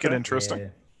 We'll make it Okay. interesting. Yeah.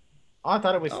 Oh, I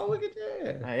thought it was. Oh, look at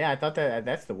that. Yeah, I thought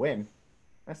that's the win.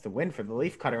 That's the win for the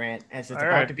leaf cutter ant, as it's All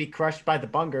about right. to be crushed by the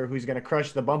bunger, who's going to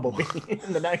crush the bumblebee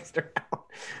in the next round.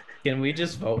 Can we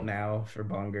just vote now for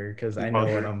Bunger? Because I know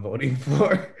Bunger. what I'm voting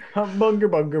for. Bunger,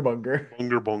 bunger, bunger.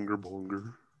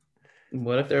 Bunger.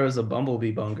 What if there was a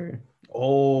Bumblebee Bunger?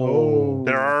 Oh.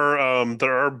 There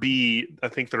are bee. I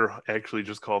think they're actually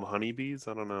just called honeybees.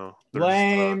 I don't know.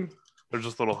 Lame. They're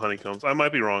just little honeycombs. I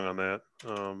might be wrong on that.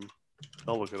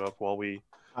 I'll look it up while we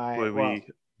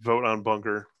vote on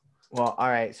Bunker. Well, all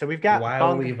right. So we've got Why will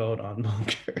bunger. we vote on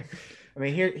Bunger? I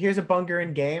mean, here's a bunger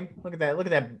in game. Look at that. Look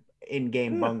at that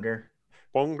in-game Yeah. bunger.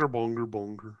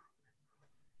 Bunger.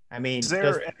 I mean, Is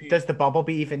there does the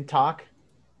bumblebee even talk?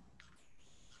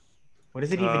 What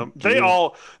does it even do?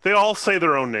 They all say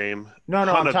their own name. No, I'm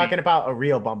Honeybee. talking about a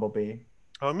real bumblebee.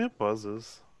 I mean, it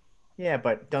buzzes. Yeah,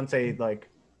 but don't say like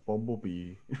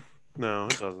bumblebee. No,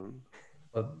 it doesn't.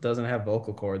 Well, it doesn't have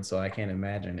vocal cords, so I can't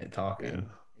imagine it talking. Yeah.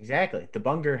 Exactly. The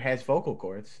bunger has vocal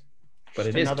cords. But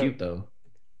Just it is another- cute, though.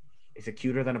 Is it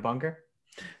cuter than a bunger?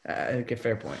 Okay,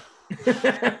 fair point.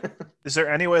 Is there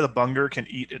any way the bunger can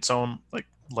eat its own like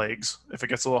legs? If it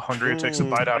gets a little hungry, it takes a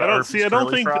bite out I of don't Arby's see. I don't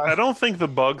curly think. fry? I don't think the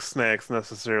bug snacks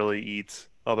necessarily eat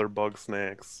other bug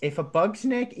snacks. If a bug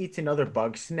snack eats another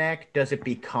bug snack, does it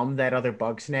become that other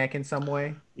bug snack in some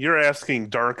way? You're asking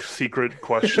dark secret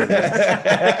questions.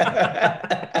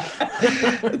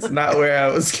 That's not where I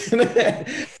was gonna.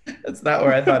 That's not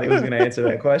where I thought he was gonna answer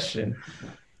that question.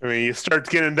 I mean, you start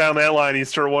getting down that line, you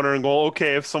start wondering, well,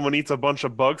 okay, if someone eats a bunch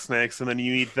of bug snacks and then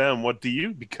you eat them, what do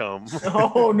you become?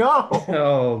 Oh no!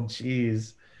 Oh,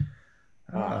 jeez.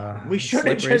 We should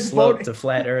have Slippery just slope voted. to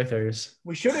flat earthers.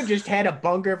 We should have just had a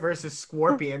bunger versus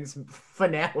scorpions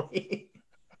finale.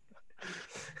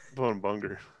 Bone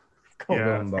bunger. Come Yeah.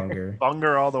 Going Bunger.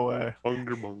 Bunger all the way.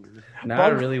 Bunger. Now I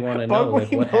Bug- really want to bug know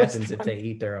like we what most happens if they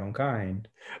eat their own kind.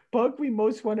 Bug we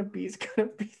most want to be is gonna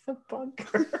be the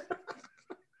bunger.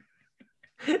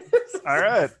 All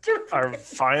right. Our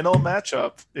final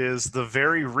matchup is the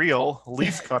very real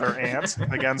leafcutter ant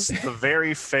against the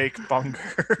very fake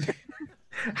bunger.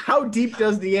 How deep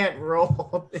does the ant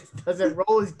roll? Does it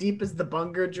roll as deep as the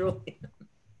bunger, Julian?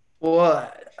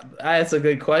 Well, that's a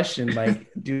good question. Like,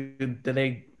 do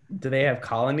they have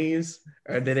colonies,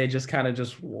 or do they just kind of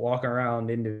just walk around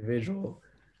individual?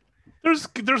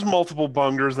 There's multiple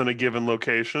bungers in a given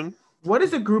location. What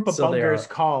is a group of So they bungers are-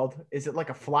 called? Is it like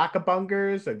a flock of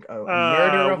bungers? A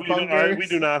murder of bungers? We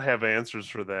do not have answers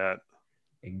for that.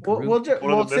 A Well, group?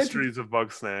 One of the mysteries of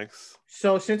bug snacks.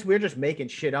 So since we're just making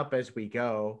shit up as we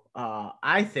go,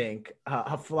 I think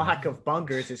a flock of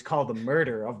bungers is called a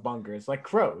murder of bungers, like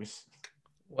crows.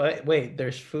 What? Wait,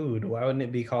 there's food. Why wouldn't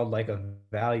it be called like a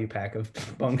value pack of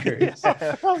bunkers?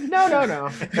 Oh, no.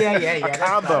 Yeah. A That's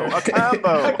combo. better. A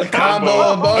combo. A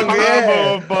combo of bunkers.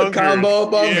 combo of A bunkers. combo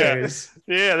of bunkers.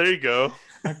 Yeah, there you go.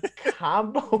 A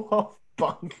combo of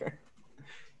bunker.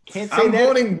 Can't say I'm that.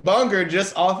 voting bunker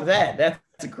just off that.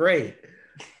 That's great.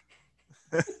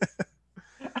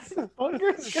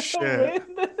 Bunker's gonna Shit.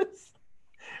 win this.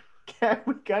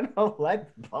 We're gonna let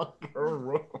Bunker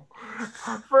rule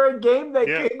for a game that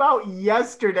Yeah. came out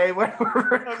yesterday when we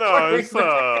were No, it's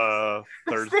recording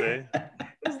Thursday.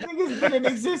 this thing has been in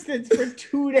existence for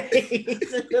 2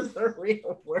 days. It is a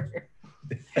real word.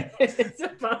 It's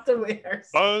about to win our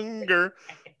Bunger.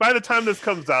 By the time this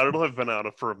comes out, it'll have been out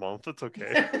for a month. It's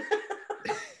okay.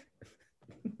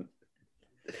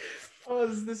 Oh,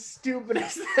 this is the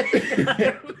stupidest thing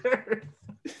ever.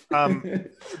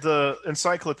 The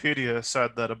encyclopedia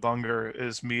said that a bunger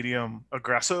is medium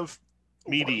aggressive.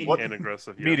 Meaty What- and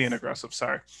aggressive. Yes. Medium aggressive,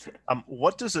 sorry.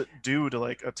 What does it do to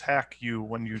like attack you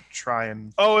when you try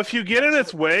and Oh, if you get in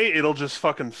its way, it'll just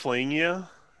fucking fling you.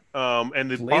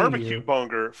 And the Fling barbecue you?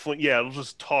 bunger, it'll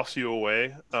just toss you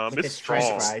away. Like It's a French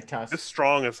strong. fry toss. It's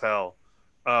strong as hell.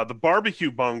 The barbecue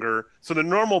bunger, so the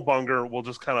normal bunger will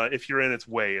just kind of, if you're in its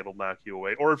way, it'll knock you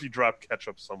away. Or if you drop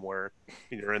ketchup somewhere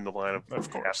and you're in the line of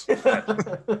course.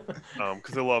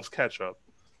 because it loves ketchup.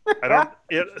 I don't.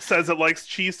 It says it likes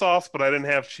cheese sauce, but I didn't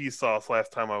have cheese sauce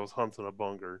last time I was hunting a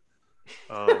bunger.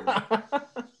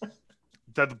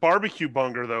 That the barbecue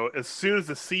bunger, though, as soon as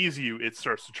it sees you, it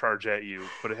starts to charge at you.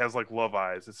 But it has like love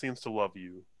eyes. It seems to love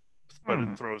you, but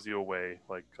it throws you away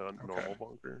like a normal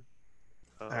bunger.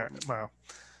 All right, wow.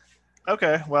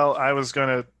 Okay, well, I was going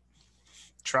to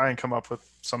try and come up with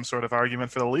some sort of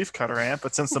argument for the leaf cutter ant,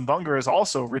 but since the bunger is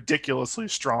also ridiculously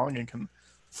strong and can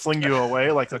fling you away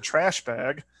like the trash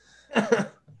bag,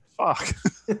 fuck.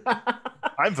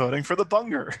 I'm voting for the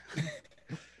bunger.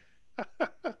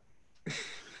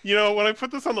 You know, when I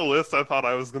put this on the list, I thought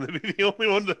I was going to be the only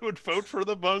one that would vote for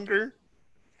the bunger.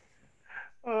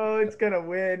 Oh, it's gonna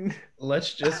win.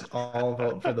 Let's just all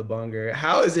vote for the bunger.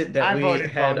 How is it that I we voted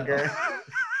had Bunger.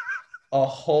 a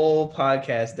whole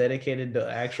podcast dedicated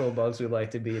to actual bugs we'd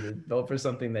like to be to vote for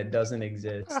something that doesn't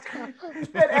exist?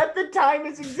 That at the time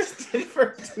has existed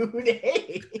for 2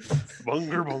 days.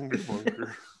 Bunger, bunger,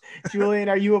 bunger. Julian,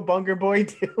 are you a Bunger boy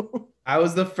too? I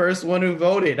was the first one who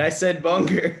voted. I said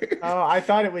bunger. Oh, I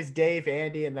thought it was Dave,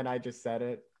 Andy, and then I just said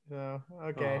it. So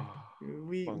okay, Oh,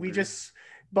 we Bunger. just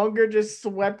Bunger just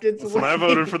swept its Listen, way. I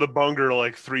voted for the bunger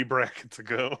like 3 brackets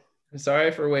ago.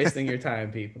 Sorry for wasting your time,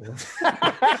 people.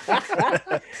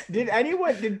 Did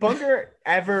Bunger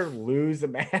ever lose a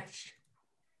match?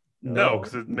 No,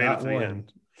 because it made it not to the one.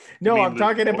 end. No, mean I'm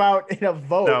talking lose- about in a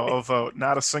vote. No, a vote.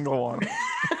 Not a single one.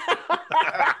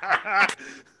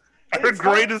 Our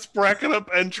greatest bracket up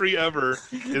entry ever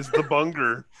is the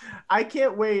bunger. I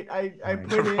can't wait. I Oh my put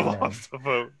Never in God. lost a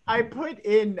vote. I put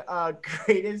in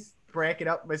greatest bracket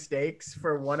up mistakes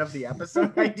for one of the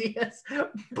episode ideas.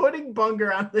 Putting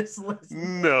Bunger on this list.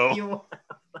 No. You-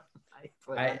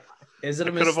 Is it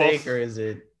a I could've mistake also- or is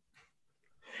it?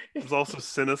 There's also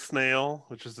Cinnasnail,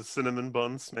 which is the cinnamon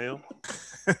bun snail.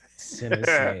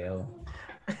 Cinnasnail.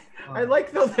 I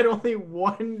like though that only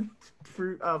one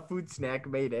food snack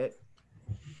made it.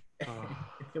 It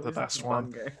The was best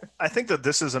one. Bunger. I think that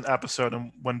this is an episode,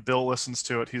 and when Bill listens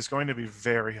to it, he's going to be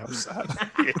very upset.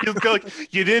 He's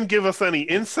like, you didn't give us any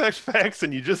insect facts,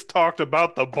 and you just talked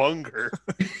about the bunger.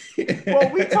 Well,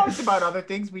 we talked about other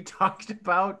things. We talked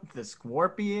about the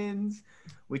scorpions.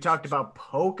 We talked about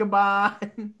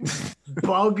Pokemon,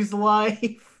 Bugs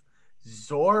Life,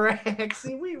 Zorax.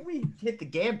 See, we hit the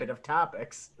gambit of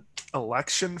topics.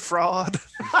 Election fraud.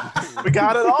 We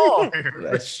got it all.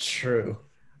 That's true.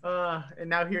 And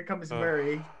now here comes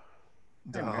Murray.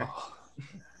 Oh.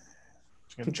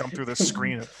 She's gonna jump through the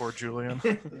screen at poor Julian.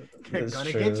 That's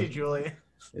Gonna true. get you, Julian.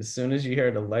 As soon as you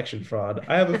heard election fraud,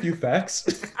 I have a few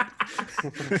facts.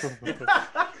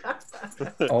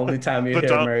 Only time you The hear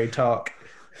dom- Murray talk.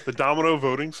 The domino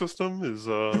voting system is,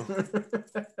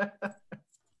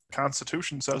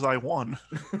 Constitution says I won.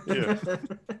 yeah.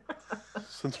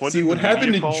 Since when See did what the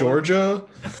happened media in call it? Georgia?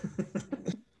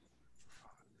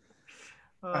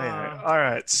 All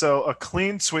right. So a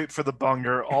clean sweep for the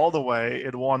bunger all the way.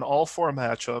 It won all 4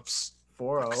 matchups.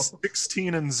 4-0.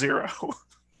 16-0,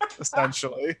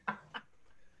 essentially.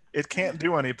 It can't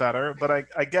do any better, but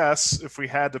I guess if we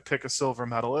had to pick a silver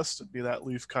medalist, it'd be that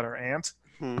leaf cutter ant.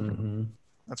 Mm-hmm.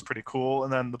 That's pretty cool.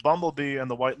 And then the bumblebee and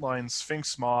the white line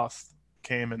sphinx moth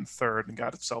came in 3rd and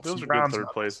got itself Those some are good bronze 3rd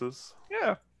medals. places.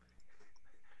 Yeah,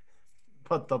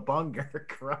 But the Bunger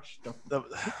crushed them. the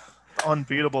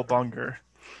unbeatable bunger.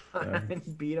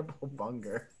 Unbeatable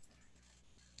Bunger.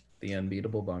 The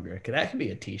unbeatable bunger. That could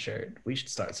be a T-shirt. We should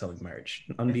start selling merch.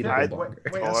 Is Unbeatable that- bunger.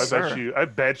 wait, Oh, Yes, I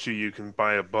bet you can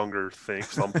buy a bunger thing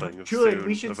something Julian, soon,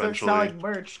 we should start eventually. selling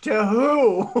merch to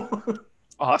who?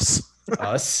 Us.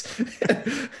 Us.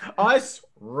 Us,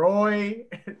 Roy.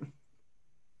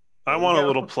 I want a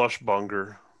little plush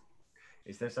bunger.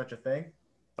 Is there such a thing?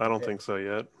 I don't think so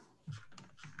yet.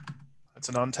 It's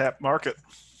an untapped market.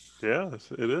 Yeah,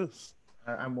 it is.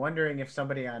 I'm wondering if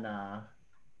somebody on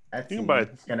Etsy You can buy it.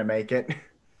 is gonna make it.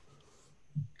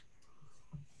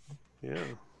 Yeah.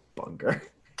 Bunger.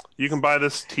 You can buy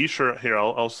this T-shirt here.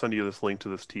 I'll send you this link to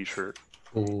this T-shirt.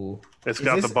 Ooh. It's Is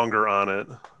got this- the bunger on it.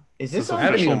 Is This this is I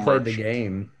haven't official even played merch. the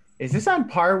game. is this on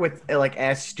par with like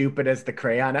as stupid as the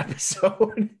crayon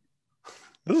episode?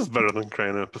 This is better than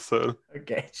Crane episode.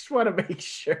 Okay, just want to make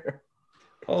sure.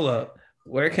 Hold up.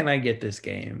 Where can I get this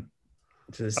game?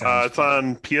 This sounds It's fun.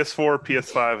 on PS4,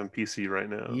 PS5, and PC right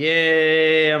now.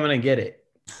 Yay! I'm gonna get it.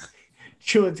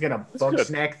 Julian's gonna bug good.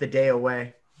 snack the day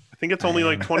away. I think it's only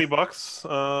I like am. $20.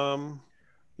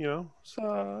 It's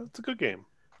a good game.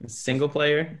 Single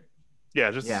player. Yeah,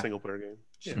 just Yeah. a single player game.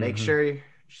 Just Yeah. make Mhm. sure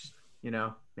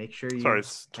make sure you. Sorry,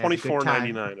 it's have a good time.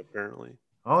 $24.99 apparently.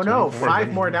 Oh no, $24.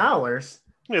 $5 more.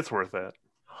 It's worth that.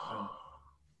 I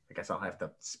guess I'll have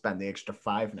to spend the extra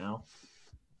 $5 now.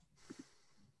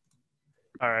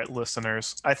 All right,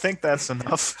 listeners. I think that's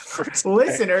enough for today.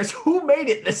 Listeners, who made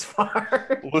it this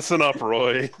far? Listen up,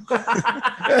 Roy. And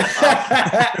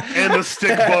the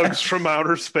stick bugs from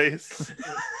outer space.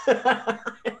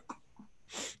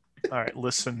 All right,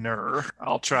 listener.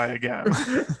 I'll try again.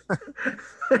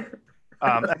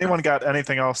 Anyone got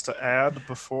anything else to add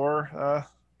before?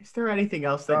 Is there anything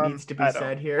else that needs to be I don't.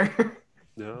 said here?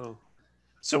 No.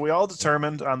 So we all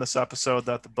determined on this episode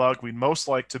that the bug we'd most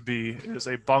like to be is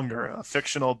a bunger, a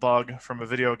fictional bug from a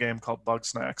video game called Bug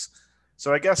Snacks.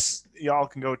 So I guess y'all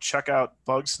can go check out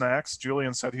Bug Snacks.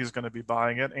 Julian said he's going to be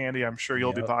buying it. Andy, I'm sure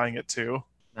you'll be Yep. buying it too.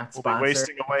 Not We'll sponsored. be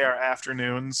wasting away our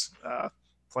afternoons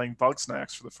playing Bug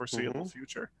Snacks for the foreseeable Mhm.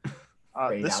 future.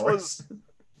 Great This hours.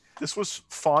 was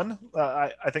fun.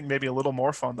 I think maybe a little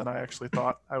more fun than I actually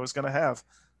thought I was going to have,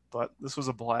 but this was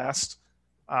a blast.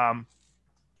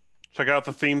 Check out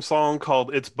the theme song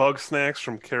called "It's Bug Snacks"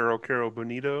 from Caro Caro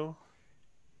Bonito.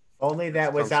 Only that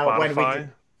It's was on out when we Spotify. did.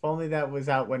 Only that was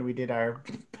out when we did our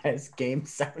best game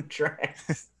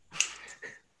soundtracks.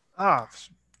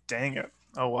 Dang it.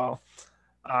 Oh well.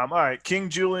 All right, King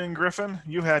Julian Griffin,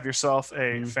 you have yourself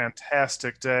a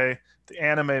fantastic day. The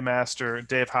anime master,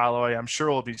 Dave Holloway, I'm sure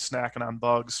will be snacking on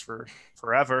bugs for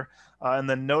forever. And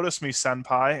then Notice Me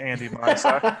Senpai, Andy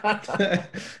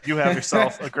Mysak. You have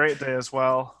yourself a great day as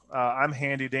well. I'm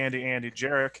Handy Dandy Andy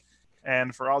Jarek.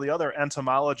 And for all the other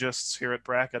entomologists here at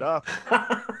Bracket Up,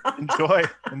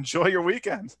 enjoy your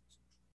weekend.